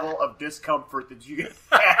level of discomfort that you can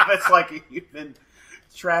have. It's like a human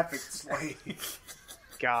traffic slave.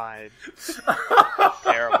 God, that's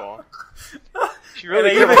terrible. She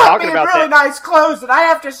really And kept even- talking in about really that. nice clothes, and I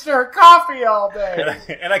have to stir coffee all day.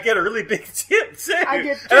 And I get a really big tip too. I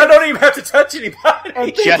get And I don't even have to touch anybody.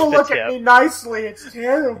 And Just people a look tip. at me nicely. It's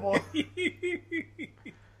terrible.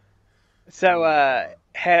 So,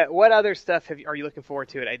 what other stuff are you looking forward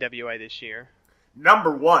to at AWA this year?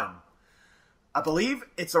 Number one, I believe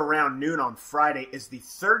it's around noon on Friday, is the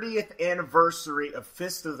 30th anniversary of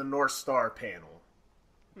Fist of the North Star panel.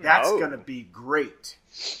 That's Oh. going to be great.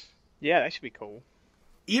 Yeah, that should be cool.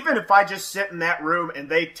 Even if I just sit in that room and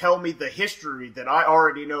they tell me the history that I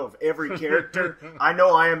already know of every character, I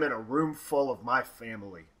know I am in a room full of my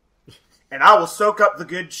family. And I will soak up the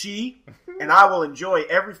good chi, and I will enjoy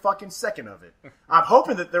every fucking second of it. I'm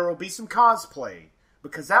hoping that there will be some cosplay,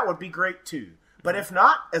 because that would be great too. But if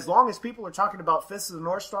not, as long as people are talking about Fist of the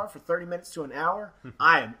North Star for 30 minutes to an hour,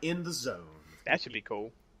 I am in the zone. That should be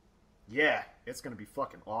cool. Yeah, it's going to be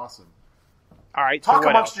fucking awesome. All right, so Talk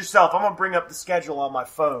what amongst else? yourself. I'm going to bring up the schedule on my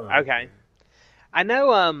phone. Okay. I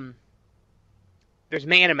know there's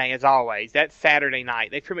Manime as always. That's Saturday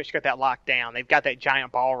night. They pretty much got that locked down. They've got that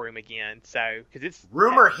giant ballroom again. So, because it's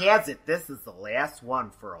Rumor has it this is the last one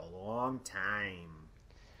for a long time.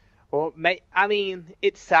 well, I mean,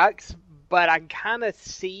 it sucks, but I kind of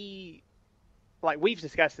see, like we've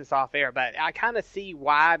discussed this off air, but I kind of see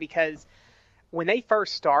why, because when they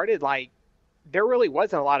first started, like there really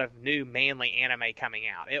wasn't a lot of new manly anime coming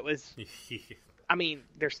out. It was, I mean,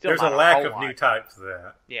 there's still There's not a lack whole of lot. new types of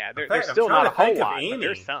that. Yeah, In there's fact, I'm still trying not a to whole think of lot, but any.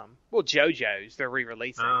 there's some. Well, JoJo's they're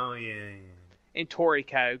re-releasing, Oh yeah. and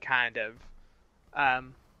Toriko kind of.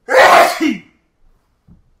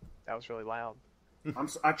 That was really loud.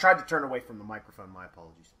 I tried to turn away from the microphone. My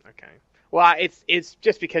apologies. Okay. Well, it's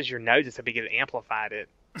just because your nose is so big it amplified it.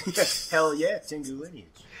 Hell yeah, Tengu lineage.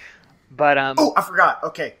 But Oh, I forgot.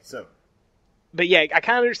 Okay, so but yeah, I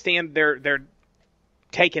kind of understand they're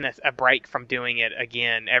taking a break from doing it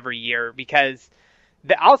again every year because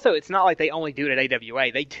also it's not like they only do it at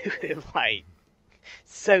AWA. They do it at like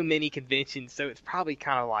so many conventions, so it's probably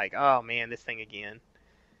kind of like, oh man, this thing again.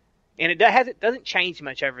 And it doesn't change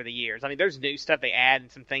much over the years. I mean, there's new stuff they add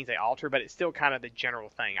and some things they alter, but it's still kind of the general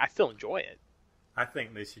thing. I still enjoy it. I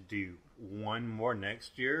think they should do one more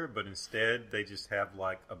next year, but instead they just have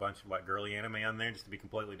like a bunch of like girly anime on there just to be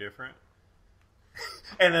completely different.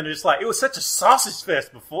 And then it's like, it was such a sausage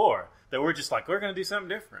fest before that we're just like, we're going to do something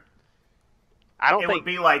different. I don't it think would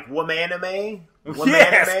be like womanime. Yes,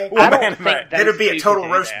 Womanime. I don't womanime. think Then it'd be a those two total could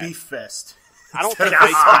do roast that. beef fest. I don't Instead think of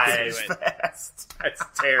they a could sausage do it. fest. That's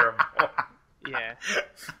terrible. Yeah.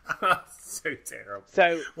 So terrible.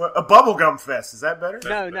 So Well, a bubblegum fest. Is that better?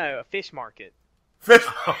 no, a fish market. Fish.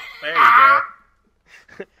 Oh, there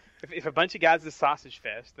you go. If a bunch of guys is a sausage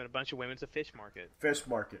fest, then a bunch of women's a fish market. Fish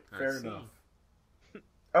market. I Fair see. enough.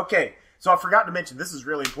 Okay, so I forgot to mention, this is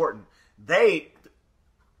really important. They,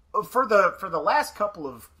 for the last couple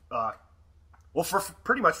of, for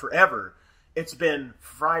pretty much forever, it's been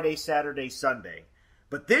Friday, Saturday, Sunday.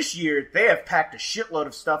 But this year, they have packed a shitload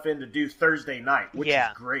of stuff in to do Thursday night, which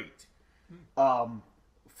Yeah. is great.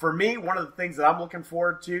 For me, one of the things that I'm looking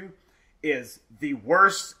forward to is the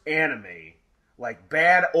worst anime, like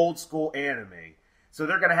bad old school anime. So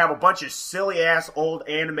they're going to have a bunch of silly-ass old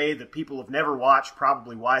anime that people have never watched,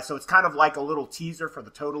 probably why. So it's kind of like a little teaser for the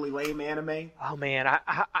totally lame anime. Oh man,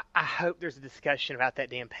 I hope there's a discussion about that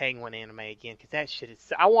damn Penguin anime again because that shit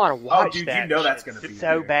is. I want to watch dude, that. you know that's shit gonna be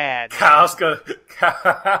so weird. bad. Kyle's gonna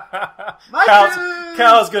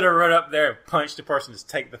Kyle's gonna run up there and punch the person to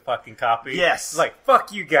take the fucking copy. Yes. It's like,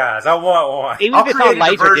 fuck you guys, I want one. Even I'll if it's on create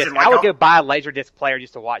a diversion, Laserdisc, like I would I'll- go buy a Laserdisc player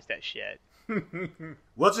just to watch that shit.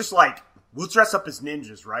 we'll dress up as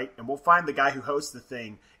ninjas, right? And we'll find the guy who hosts the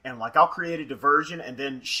thing, and like I'll create a diversion, and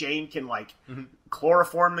then Shane can like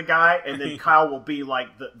chloroform the guy, and then Kyle will be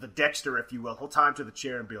like the Dexter, if you will. He'll tie him to the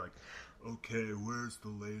chair and be like, "Okay, where's the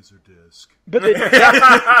laser disc?" But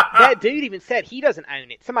that dude even said he doesn't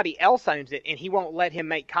own it. Somebody else owns it, and he won't let him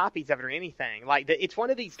make copies of it or anything. Like, it's one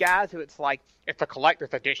of these guys who it's like, it's a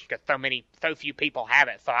collector's edition because so few people have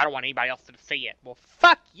it, so I don't want anybody else to see it. Well,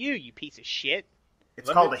 fuck you, you piece of shit. It's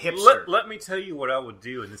called a hipster. Let me tell you what I would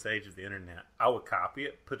do in this age of the internet. I would copy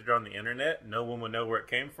it, put it on the internet. No one would know where it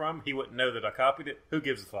came from. He wouldn't know that I copied it. Who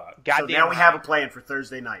gives a fuck? So now we have a plan for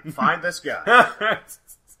Thursday night. Find this guy.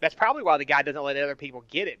 That's probably why the guy doesn't let other people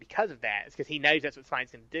get it, because of that. It's because he knows that's what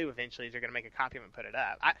somebody's going to do eventually, is they're going to make a copy of it and put it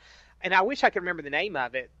up. I wish I could remember the name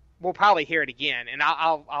of it. We'll probably hear it again, and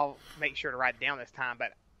I'll make sure to write it down this time.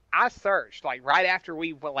 But I searched, like, right after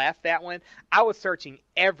we left that one, I was searching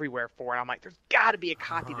everywhere for it. I'm like, there's got to be a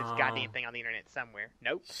copy of this goddamn thing on the internet somewhere.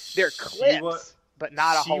 Nope. There are clips, but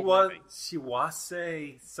not a whole movie.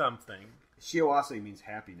 Shiwase something. Shiwase means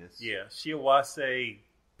happiness. Yeah, Shiwase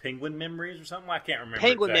Penguin Memories or something? I can't remember.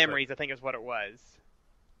 Penguin exactly. Memories, I think is what it was.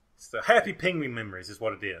 So Happy Penguin Memories is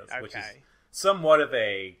what it is, Okay. which is somewhat of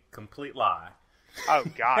a complete lie. Oh,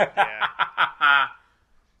 God, yeah.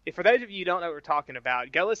 For those of you who don't know what we're talking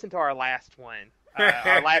about, go listen to our last one,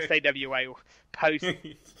 our last AWA post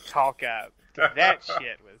talk up. That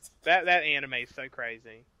shit was that anime is so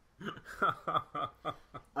crazy.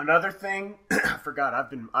 Another thing, I forgot.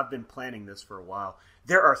 I've been planning this for a while.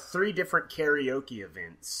 There are 3 different karaoke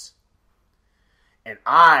events, and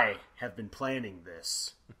I have been planning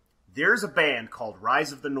this. There's a band called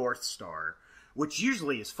Rise of the North Star, which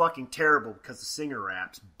usually is fucking terrible because the singer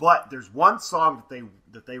raps, but there's one song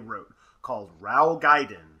that they wrote called Rao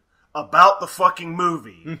Gaiden about the fucking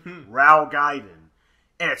movie Rao Gaiden,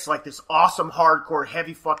 and it's like this awesome hardcore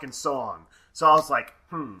heavy fucking song. So I was like,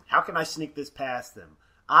 how can I sneak this past them?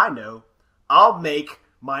 I know, I'll make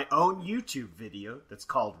my own YouTube video that's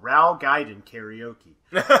called Rao Gaiden Karaoke.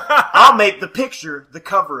 I'll make the picture the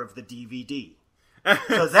cover of the DVD.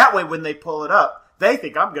 So that way when they pull it up, they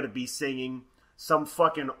think I'm going to be singing some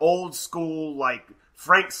fucking old school, like,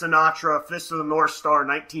 Frank Sinatra, Fist of the North Star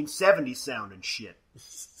 1970 sound and shit.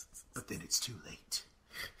 But then it's too late.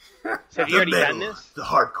 So have you already done this? The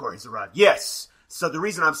hardcore has arrived. Yes. So the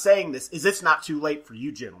reason I'm saying this is it's not too late for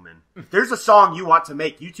you gentlemen. If there's a song you want to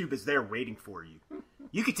make, YouTube is there waiting for you.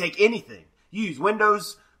 You can take anything. You use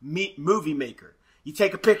Windows Movie Maker. You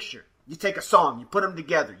take a picture. You take a song. You put them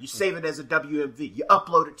together. You save it as a WMV. You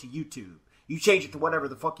upload it to YouTube. You change it to whatever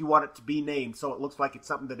the fuck you want it to be named so it looks like it's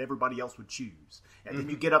something that everybody else would choose. And then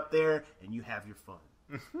you get up there and you have your fun.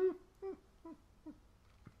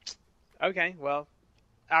 Okay, well,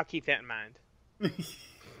 I'll keep that in mind.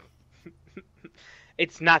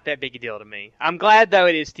 It's not that big a deal to me. I'm glad, though,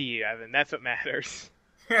 it is to you, Evan. That's what matters.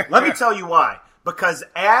 Let me tell you why. Because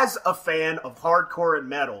as a fan of hardcore and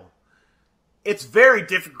metal, it's very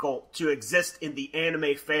difficult to exist in the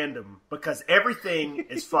anime fandom because everything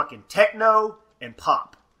is fucking techno and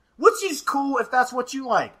pop. Which is cool if that's what you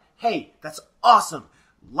like. Hey, that's awesome.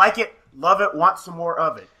 Like it, love it, want some more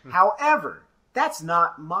of it. However, that's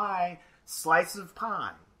not my slice of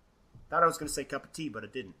pie. Thought I was going to say cup of tea, but I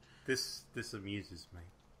didn't. This amuses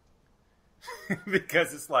me.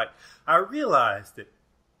 Because it's like, I realized that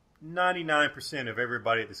 99% of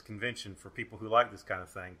everybody at this convention, for people who like this kind of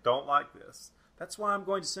thing, don't like this. That's why I'm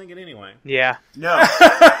going to sing it anyway. Yeah. No.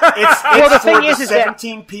 It's the for thing the is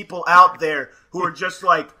 17 people out there who are just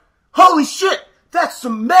like, holy shit, that's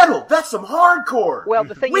some metal, that's some hardcore. Well,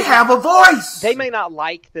 the thing we is, have a voice. They may not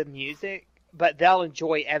like the music, but they'll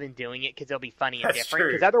enjoy Evan doing it because it'll be funny and That's different.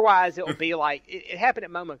 true. Because otherwise, it will be like it happened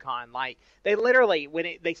at MomoCon. Like they literally,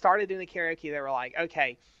 when they started doing the karaoke, they were like,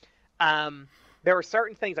 okay, there were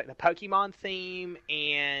certain things like the Pokemon theme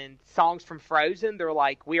and songs from Frozen. They're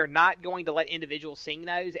like, we are not going to let individuals sing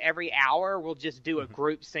those every hour. We'll just do a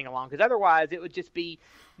group sing along because otherwise, it would just be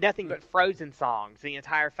nothing but Frozen songs the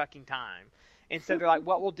entire fucking time. And so they're like,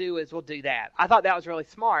 what we'll do is we'll do that. I thought that was really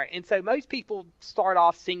smart. And so most people start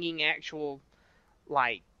off singing actual,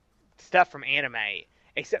 like, stuff from anime.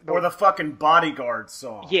 Except or the fucking Bodyguard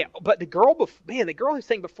song. Yeah, but the girl who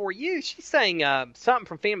sang before you, she sang something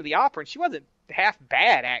from Phantom of the Opera, and she wasn't half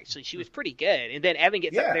bad, actually. She was pretty good. And then Evan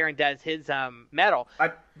gets up there and does his metal.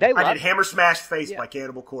 I did Hammer Smash Face by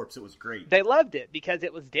Cannibal Corpse. It was great. They loved it because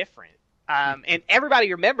it was different. And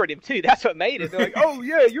everybody remembered him, too. That's what made it. They're like, oh,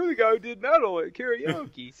 yeah, you're the guy who did metal at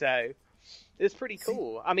karaoke. So it's pretty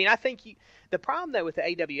cool. I mean, I think the problem, though, with the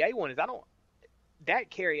AWA one is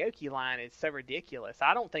that karaoke line is so ridiculous.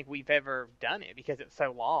 I don't think we've ever done it because it's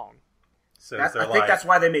so long. So I think that's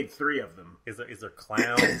why they made 3 of them. Is there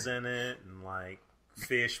clowns in it and like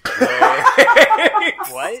fish play?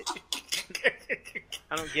 What?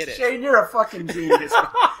 I don't get it. Shane, you're a fucking genius.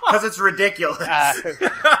 Because it's ridiculous.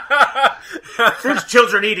 There's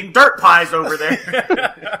children eating dirt pies over there.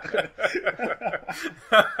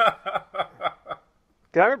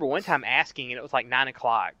 I remember one time asking, and it was like 9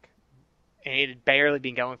 o'clock. And it had barely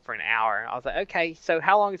been going for an hour. I was like, okay, so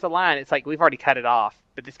how long is the line? It's like, we've already cut it off.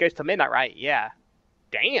 But this goes till midnight, right? Yeah.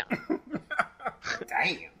 Damn.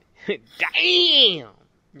 Damn.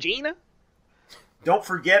 Gina? Don't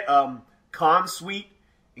forget Con Suite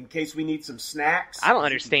in case we need some snacks. I don't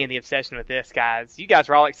understand the obsession with this, guys. You guys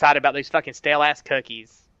are all excited about those fucking stale-ass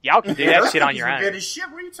cookies. Y'all can do that shit on your own. Good as shit.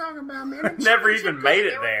 What are you talking about, man? Never even made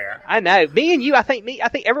it there. I know. Me and you, I think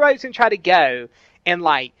everybody's going to try to go and,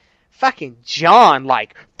 like, fucking John,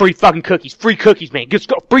 like, free fucking cookies, man. Just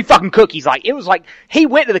go, free fucking cookies. Like, it was like, he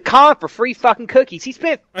went to the con for free fucking cookies. He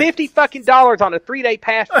spent $50 fucking on a 3-day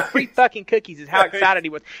pass for free fucking cookies is how excited he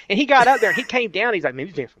was. And he got up there and he came down, he's like, man,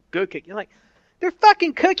 these are some good cookies. You're like, they're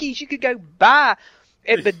fucking cookies you could go buy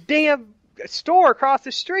at the damn store across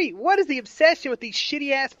the street. What is the obsession with these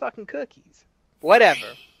shitty ass fucking cookies? Whatever.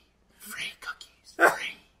 Free cookies.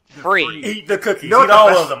 Free. Eat the cookies. You know Eat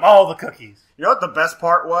all of them. All the cookies. You know what the best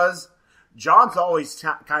part was? John's always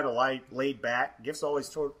kind of laid back. Gift's always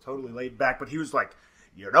totally laid back. But he was like,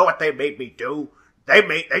 you know what they made me do? They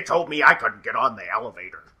told me I couldn't get on the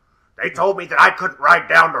elevator. They told me that I couldn't ride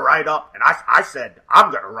down to ride up. And I said,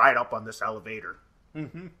 I'm going to ride up on this elevator.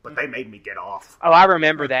 Mm-hmm. But they made me get off. Oh, I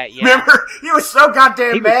remember that, yeah. Remember? He was so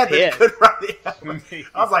goddamn mad that he couldn't ride the elevator.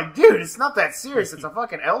 I was like, dude, it's not that serious. It's a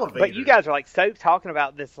fucking elevator. But you guys are like so talking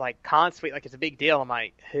about this like con suite like it's a big deal. I'm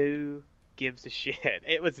like, who gives a shit?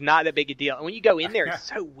 It was not that big a deal. And when you go in there, it's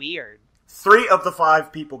so weird. 3 of the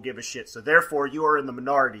 5 people give a shit, so therefore you are in the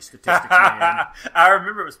minority statistics, man. I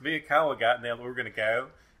remember it was me and Kyle got in there. We were going to go,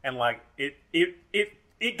 and like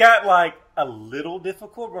it got like a little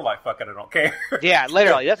difficult. We're like, fuck it, I don't care. Yeah,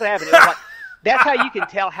 literally, that's what happened. It was like, that's how you can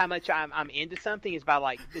tell how much I'm into something is by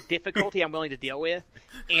like the difficulty I'm willing to deal with,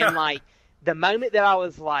 and like the moment that I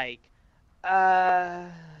was like,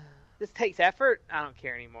 this takes effort, I don't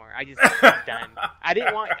care anymore. I just I'm done. I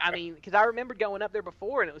didn't want. I mean, because I remember going up there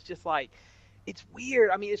before, and it was just like. It's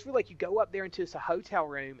weird. I mean, it's really like you go up there into a hotel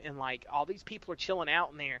room and like all these people are chilling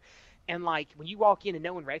out in there. And like when you walk in and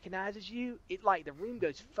no one recognizes you, it like the room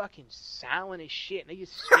goes fucking silent as shit. And they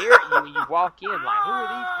just stare at you when you walk in like, who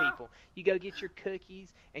are these people? You go get your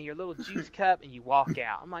cookies and your little juice cup and you walk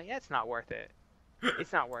out. I'm like, that's not worth it.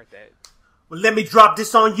 It's not worth it. Well, let me drop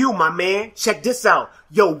this on you, my man. Check this out.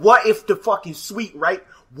 Yo, what if the fucking suite, right?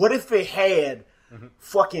 What if it had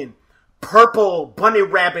fucking purple bunny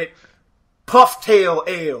rabbit Puff Tail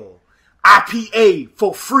Ale, IPA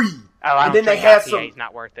for free. Oh, I don't think IPA's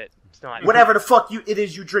not worth it. Whatever the fuck it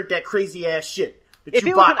is you drink that crazy ass shit that if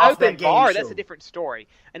you it was buy an off open that game bar, show. that's a different story.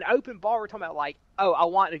 An open bar, we're talking about like, oh, I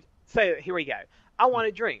want to say, here we go. I want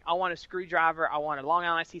a drink. I want a screwdriver. I want a Long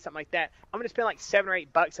Island iced tea, something like that. I'm going to spend like $7 or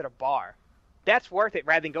 $8 at a bar. That's worth it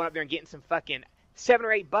rather than going up there and getting some fucking $7 or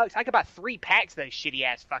 $8. I could buy 3 packs of those shitty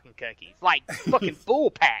ass fucking cookies, like fucking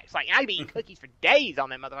full packs. Like I'd be eating cookies for days on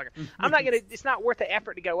that motherfucker. I'm not gonna. It's not worth the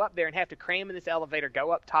effort to go up there and have to cram in this elevator,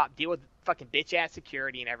 go up top, deal with fucking bitch ass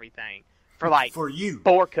security and everything for you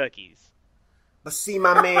 4 cookies. But see,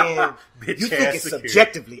 my man, you think it's security.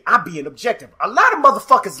 subjectively. I'm being objective. A lot of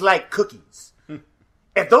motherfuckers like cookies.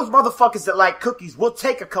 If those motherfuckers that like cookies, we'll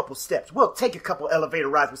take a couple steps. We'll take a couple elevator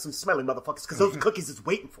rides with some smelly motherfuckers because those cookies is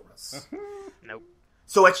waiting for us. Nope.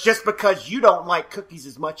 So it's just because you don't like cookies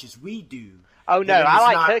as much as we do. Oh no,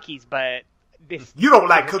 I like cookies, but this you don't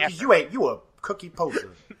like cookies. Effort. You a cookie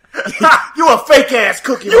poser. You a fake ass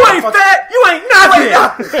cookie. You ain't fat. You ain't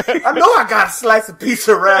nothing. I know I got a slice of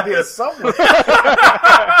pizza around here somewhere. But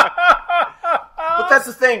that's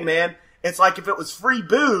the thing, man. It's like if it was free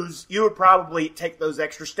booze, you would probably take those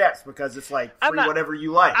extra steps because it's like free whatever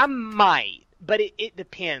you like. I might, but it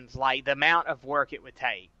depends, like the amount of work it would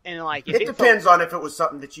take, and like if it depends on if it was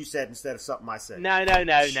something that you said instead of something I said. No.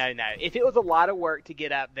 If it was a lot of work to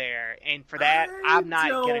get up there, and for that, I'm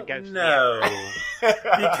not gonna go. No,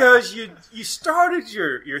 because you started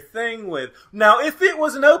your thing with now. If it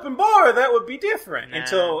was an open bar, that would be different.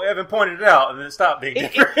 Until Evan pointed it out, and then it stopped being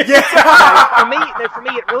different. For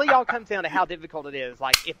me, it really all comes down to how difficult it is.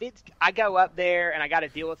 Like if I go up there and I got to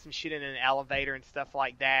deal with some shit in an elevator and stuff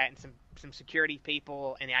like that, and some security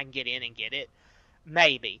people, and I can get in and get it.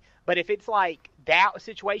 maybe. But if it's like that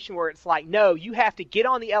situation where it's like, no, you have to get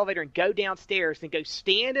on the elevator and go downstairs and go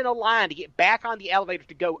stand in a line to get back on the elevator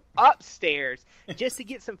to go upstairs just to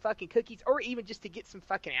get some fucking cookies or even just to get some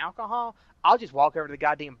fucking alcohol, I'll just walk over to the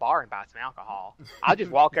goddamn bar and buy some alcohol. I'll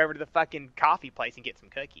just walk over to the fucking coffee place and get some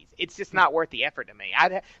cookies. It's just not worth the effort to me.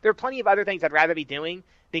 There are plenty of other things I'd rather be doing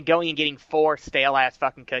than going and getting 4 stale-ass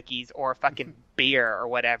fucking cookies or a fucking beer or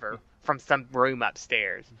whatever from some room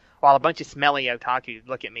upstairs. While a bunch of smelly otaku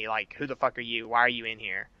look at me like, who the fuck are you? Why are you in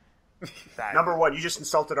here? So, Number 1, you just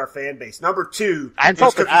insulted our fan base. Number 2, I those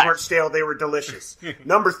insulted cookies us. weren't stale, they were delicious.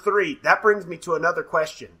 Number 3, that brings me to another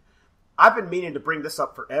question. I've been meaning to bring this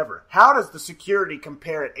up forever. How does the security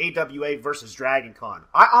compare at AWA versus Dragon Con?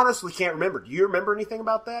 I honestly can't remember. Do you remember anything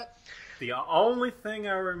about that? The only thing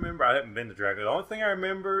I remember, I haven't been to Dragon. The only thing I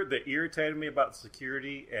remember that irritated me about the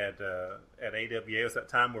security at AWA was that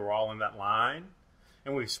time we were all in that line.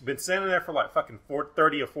 And we've been standing there for like fucking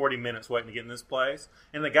 30 or 40 minutes waiting to get in this place.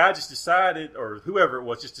 And the guy just decided, or whoever it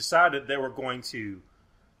was, just decided they were going to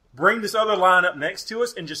bring this other line up next to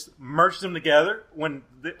us and just merge them together. When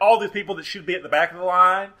all these people that should be at the back of the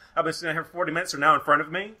line, I've been standing here for 40 minutes, are now in front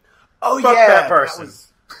of me. Oh, Fuck yeah. that person.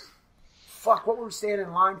 Fuck, what were we standing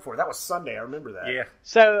in line for? That was Sunday. I remember that. Yeah.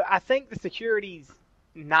 So I think the security's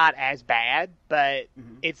not as bad, but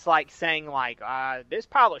it's like saying like, this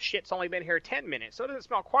pile of shit's only been here 10 minutes, so it doesn't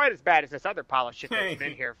smell quite as bad as this other pile of shit that's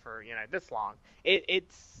been here for, this long.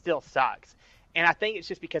 It still sucks. And I think it's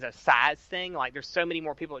just because of size thing. Like, there's so many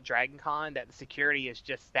more people at Dragon Con that the security is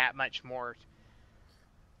just that much more.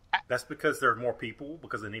 That's because there are more people,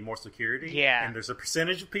 because they need more security. Yeah. And there's a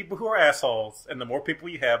percentage of people who are assholes, and the more people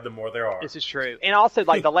you have, the more there are. This is true. And also,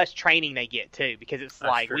 like, the less training they get, too, because it's That's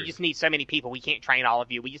like, true. we just need so many people, we can't train all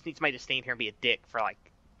of you. We just need somebody to stand here and be a dick for, like,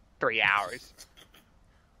 3 hours.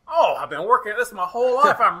 Oh, I've been working at this my whole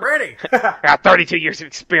life. I'm ready. I got 32 years of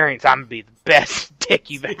experience. I'm going to be the best dick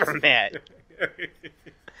you've ever met.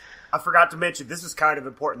 I forgot to mention, this is kind of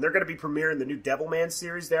important. They're going to be premiering the new Devilman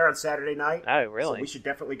series there on Saturday night. Oh, really? So we should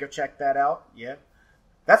definitely go check that out. Yeah.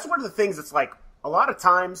 That's one of the things that's like, a lot of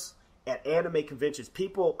times at anime conventions,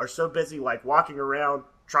 people are so busy like walking around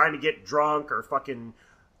trying to get drunk or fucking,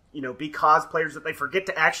 be cosplayers that they forget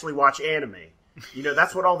to actually watch anime.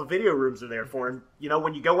 That's what all the video rooms are there for. And,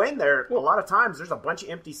 when you go in there, a lot of times there's a bunch of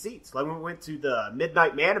empty seats. Like when we went to the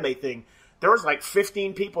Midnight Manime thing, there was like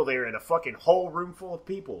 15 people there in a fucking whole room full of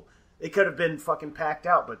people. It could have been fucking packed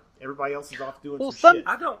out, but everybody else is off doing some shit.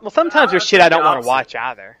 Sometimes there's shit I don't want to watch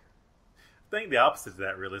either. I think the opposite of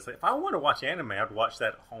that, really. It's like, if I want to watch anime, I'd watch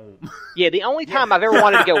that at home. Yeah, the only time I've ever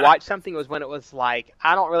wanted to go watch something was when it was like,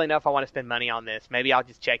 I don't really know if I want to spend money on this. Maybe I'll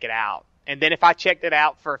just check it out. And then if I checked it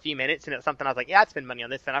out for a few minutes and it was something I was like, yeah, I'd spend money on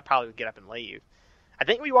this, then I probably would get up and leave. I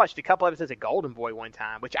think we watched a couple episodes of Golden Boy one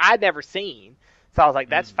time, which I'd never seen. So I was like,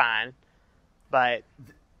 that's fine. But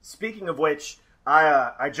speaking of which,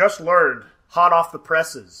 I just learned, hot off the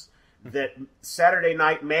presses, that Saturday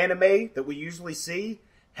Night Manime that we usually see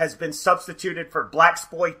has been substituted for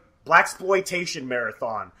Blaxploitation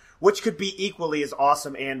Marathon, which could be equally as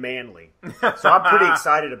awesome and manly. So I'm pretty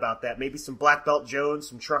excited about that. Maybe some Black Belt Jones,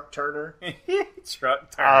 some Truck Turner.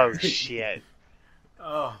 Truck Turner. oh shit,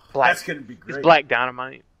 Oh, That's going to be great. It's Black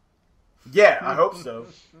Dynamite. Yeah, I hope so.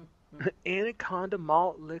 Anaconda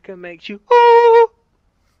malt liquor makes you. Oh!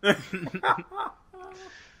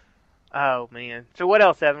 Oh man. So what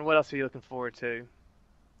else, Evan? What else are you looking forward to?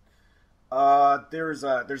 There's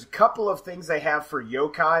a couple of things they have for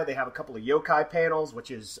yokai. They have a couple of yokai panels, which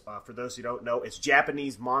is, for those who don't know, it's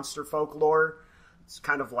Japanese monster folklore. It's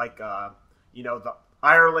kind of like, the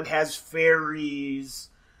Ireland has fairies.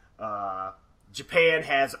 Japan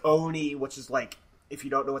has oni, which is like, if you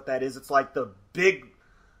don't know what that is, it's like the big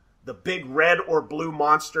red or blue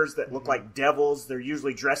monsters that look like devils. They're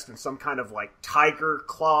usually dressed in some kind of like tiger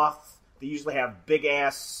cloth. They usually have big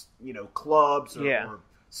ass, clubs or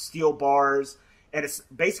steel bars. And it's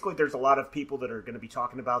basically, there's a lot of people that are going to be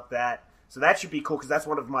talking about that. So that should be cool, because that's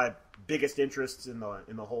one of my biggest interests in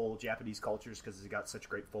the whole Japanese cultures, because it's got such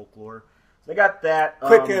great folklore. So they got that.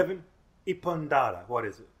 quick, Evan. Ipundada. What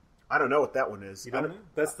is it? I don't know what that one is. You don't know?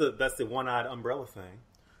 That's the one-eyed umbrella thing.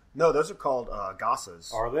 No, those are called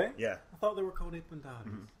gasas. Are they? Yeah. I thought they were called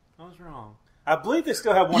Ipundadas. I was wrong. I believe they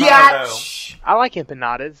still have one eye, though. I like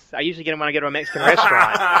empanadas. I usually get them when I go to a Mexican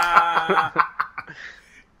restaurant.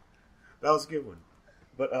 That was a good one.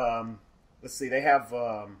 But let's see. They have.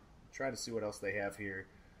 Trying to see what else they have here.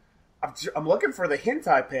 I'm looking for the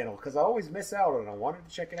hentai panel because I always miss out on it. I wanted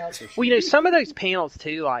to check it out this year. Well, some of those panels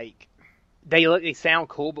too, like they sound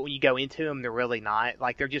cool, but when you go into them, they're really not.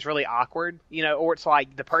 Like, they're just really awkward, or it's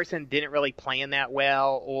like the person didn't really plan that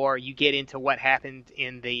well, or you get into what happened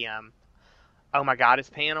in the Oh My Goddess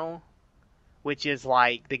panel, which is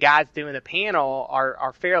like the guys doing the panel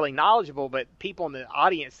are fairly knowledgeable, but people in the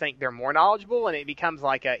audience think they're more knowledgeable, and it becomes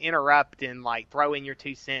like a interrupt and like throw in your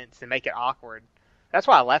 2 cents and make it awkward. That's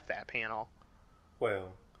why I left that panel.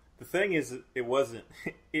 Well, the thing is, it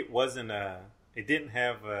didn't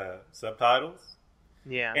have subtitles.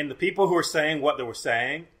 Yeah. And the people who were saying what they were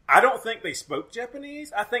saying, I don't think they spoke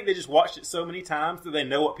Japanese. I think they just watched it so many times that they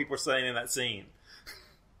know what people are saying in that scene.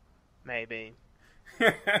 Maybe.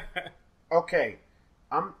 Okay,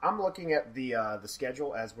 I'm looking at the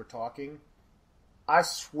schedule as we're talking. I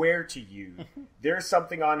swear to you, there's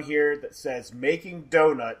something on here that says making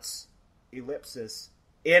donuts, ellipsis,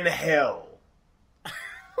 in hell.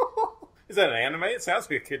 Is that an anime? It sounds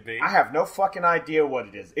like it could be. I have no fucking idea what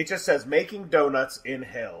it is. It just says making donuts in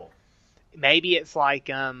hell. Maybe it's like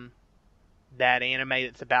that anime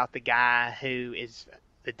that's about the guy who is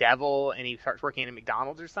the devil and he starts working at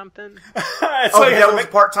McDonald's or something. The devil's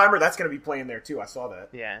part-timer? That's going to be playing there too. I saw that.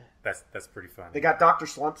 Yeah. That's pretty funny. They got Dr.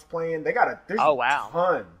 Slumps playing. There's wow. a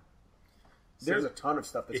ton. There's a ton of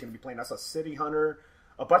stuff that's going to be playing. I saw City Hunter.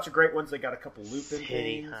 A bunch of great ones. They got a couple Lupin City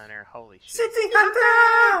things. Hunter, holy shit. City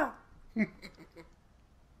Hunter!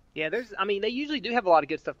 Yeah, they usually do have a lot of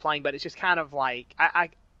good stuff playing, but it's just kind of like,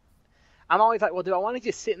 I'm always like, well, do I want to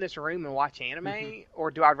just sit in this room and watch anime,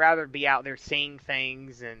 or do I rather be out there seeing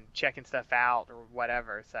things and checking stuff out or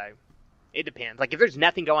whatever? So it depends. Like, if there's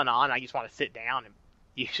nothing going on, I just want to sit down, and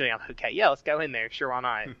usually I'm okay. Yeah, let's go in there. Sure, why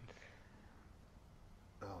not?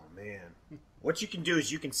 Oh, man. What you can do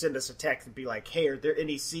is you can send us a text and be like, hey, are there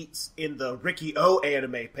any seats in the Ricky O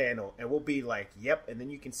anime panel? And we'll be like, yep, and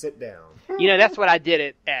then you can sit down. That's what I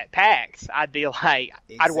did at PAX. I'd be like,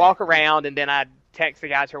 I'd walk around, and then I'd text the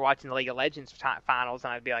guys who are watching the League of Legends finals,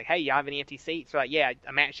 and I'd be like, hey, y'all have any empty seats? They're like, yeah,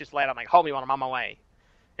 a match just led. I'm like, hold me one, I'm on my way.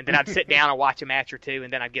 And then I'd sit down and watch a match or two,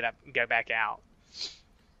 and then I'd get up and go back out.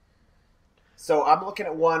 So I'm looking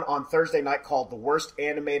at one on Thursday night called The Worst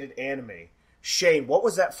Animated Anime. Shane, what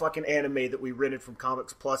was that fucking anime that we rented from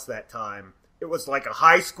Comics Plus that time? It was like a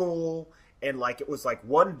high school, and like it was like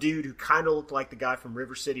one dude who kind of looked like the guy from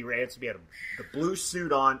River City Ransom. He had the blue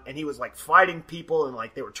suit on, and he was like fighting people, and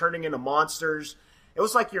like they were turning into monsters. It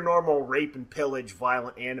was like your normal rape and pillage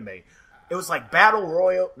violent anime. It was like Battle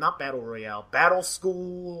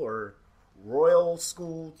School or Royal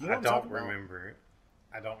School. Do you know I don't remember it.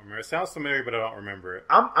 It sounds familiar, but I don't remember it.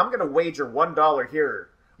 I'm gonna wager $1 here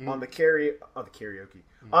on the karaoke.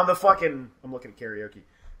 On the fucking, I'm looking at karaoke.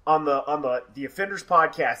 On the Offenders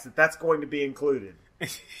podcast that's going to be included.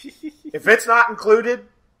 If it's not included,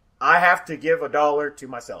 I have to give $1 to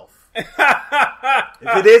myself. If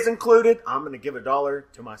it is included, I'm going to give $1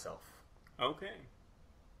 to myself. Okay.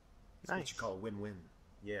 That's what you call a win-win.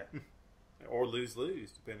 Yeah. Or lose-lose,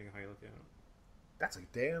 depending on how you look at it. That's a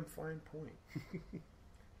damn fine point.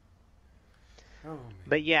 Oh, man.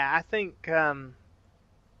 But yeah, I think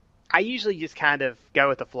I usually just kind of go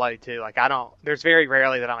with the flow too. Like, there's very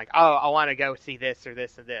rarely that I'm like, oh, I want to go see this or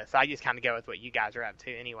this or this. I just kind of go with what you guys are up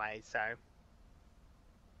to anyway, so.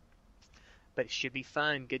 But it should be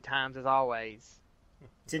fun. Good times as always.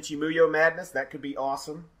 Tenchi Muyo Madness, that could be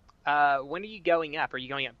awesome. When are you going up? Are you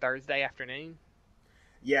going up Thursday afternoon?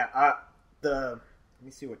 Yeah, let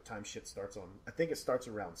me see what time shit starts on. I think it starts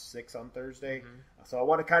around 6 on Thursday. Mm-hmm. So I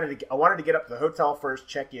wanted to get up to the hotel first,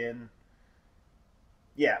 check in.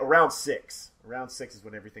 Yeah, around 6. Around 6 is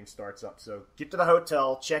when everything starts up. So get to the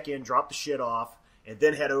hotel, check in, drop the shit off, and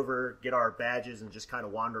then head over, get our badges, and just kind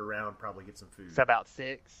of wander around, probably get some food. It's about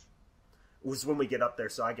 6. Was when we get up there.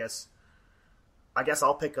 So I guess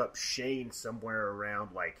I'll pick up Shane somewhere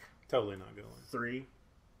around like totally not going 3.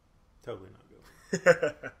 Totally not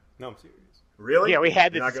going. No, I'm serious. Really? Yeah, we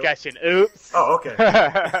had this discussion. Oops. Oh, okay.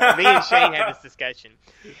 Me and Shane had this discussion.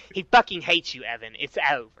 He fucking hates you, Evan. It's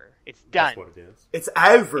over. It's done. That's what it is. It's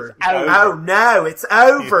over. It's over. Oh no, it's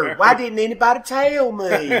over. Why didn't anybody tell me?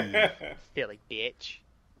 Silly bitch.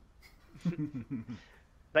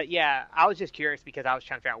 But yeah, I was just curious because I was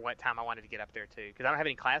trying to figure out what time I wanted to get up there too. Because I don't have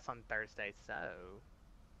any class on Thursday, so.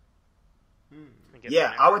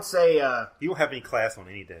 Yeah, I would say. You don't have any class on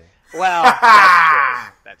any day. Well,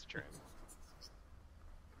 that's true.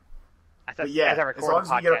 As long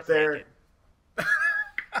as we get up there.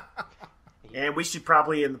 And we should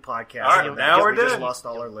probably end the podcast. All right, now we're done. We just lost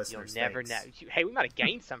all our listeners. You'll never know. Hey, we might have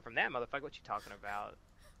gained some from that, motherfucker. What you talking about?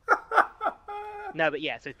 No, but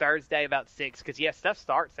yeah, so Thursday about 6, because stuff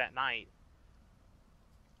starts that night.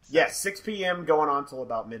 So. Yeah, 6 p.m. going on till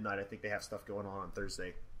about midnight. I think they have stuff going on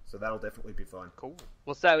Thursday. So that'll definitely be fun. Cool.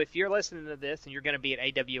 Well, so if you're listening to this and you're going to be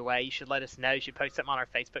at AWA, you should let us know. You should post something on our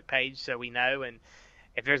Facebook page so we know. And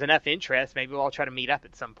if there's enough interest, maybe we'll all try to meet up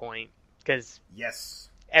at some point. Because yes,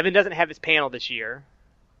 Evan doesn't have his panel this year.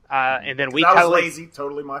 And then we I was totally lazy.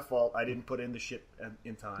 Totally my fault. I didn't put in the shit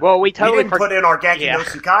in time. Well, we totally didn't put in our Gaki yeah. no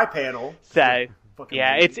Tsukai panel. So Fucking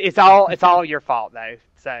yeah, lazy. it's all your fault though.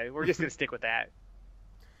 So we're just gonna stick with that.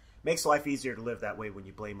 Makes life easier to live that way when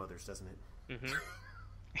you blame others, doesn't it? Mm-hmm.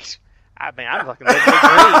 I mean, I'm fucking living the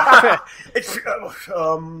dream. It's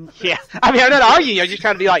Yeah, I mean, I'm not arguing. I'm just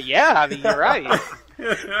trying to be like, yeah, I mean, you're right.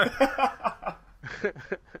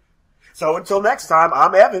 So until next time,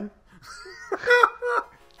 I'm Evan.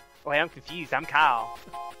 Wait, I'm confused. I'm Kyle.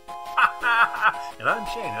 And I'm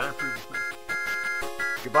Shane. I approve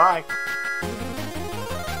this. Goodbye.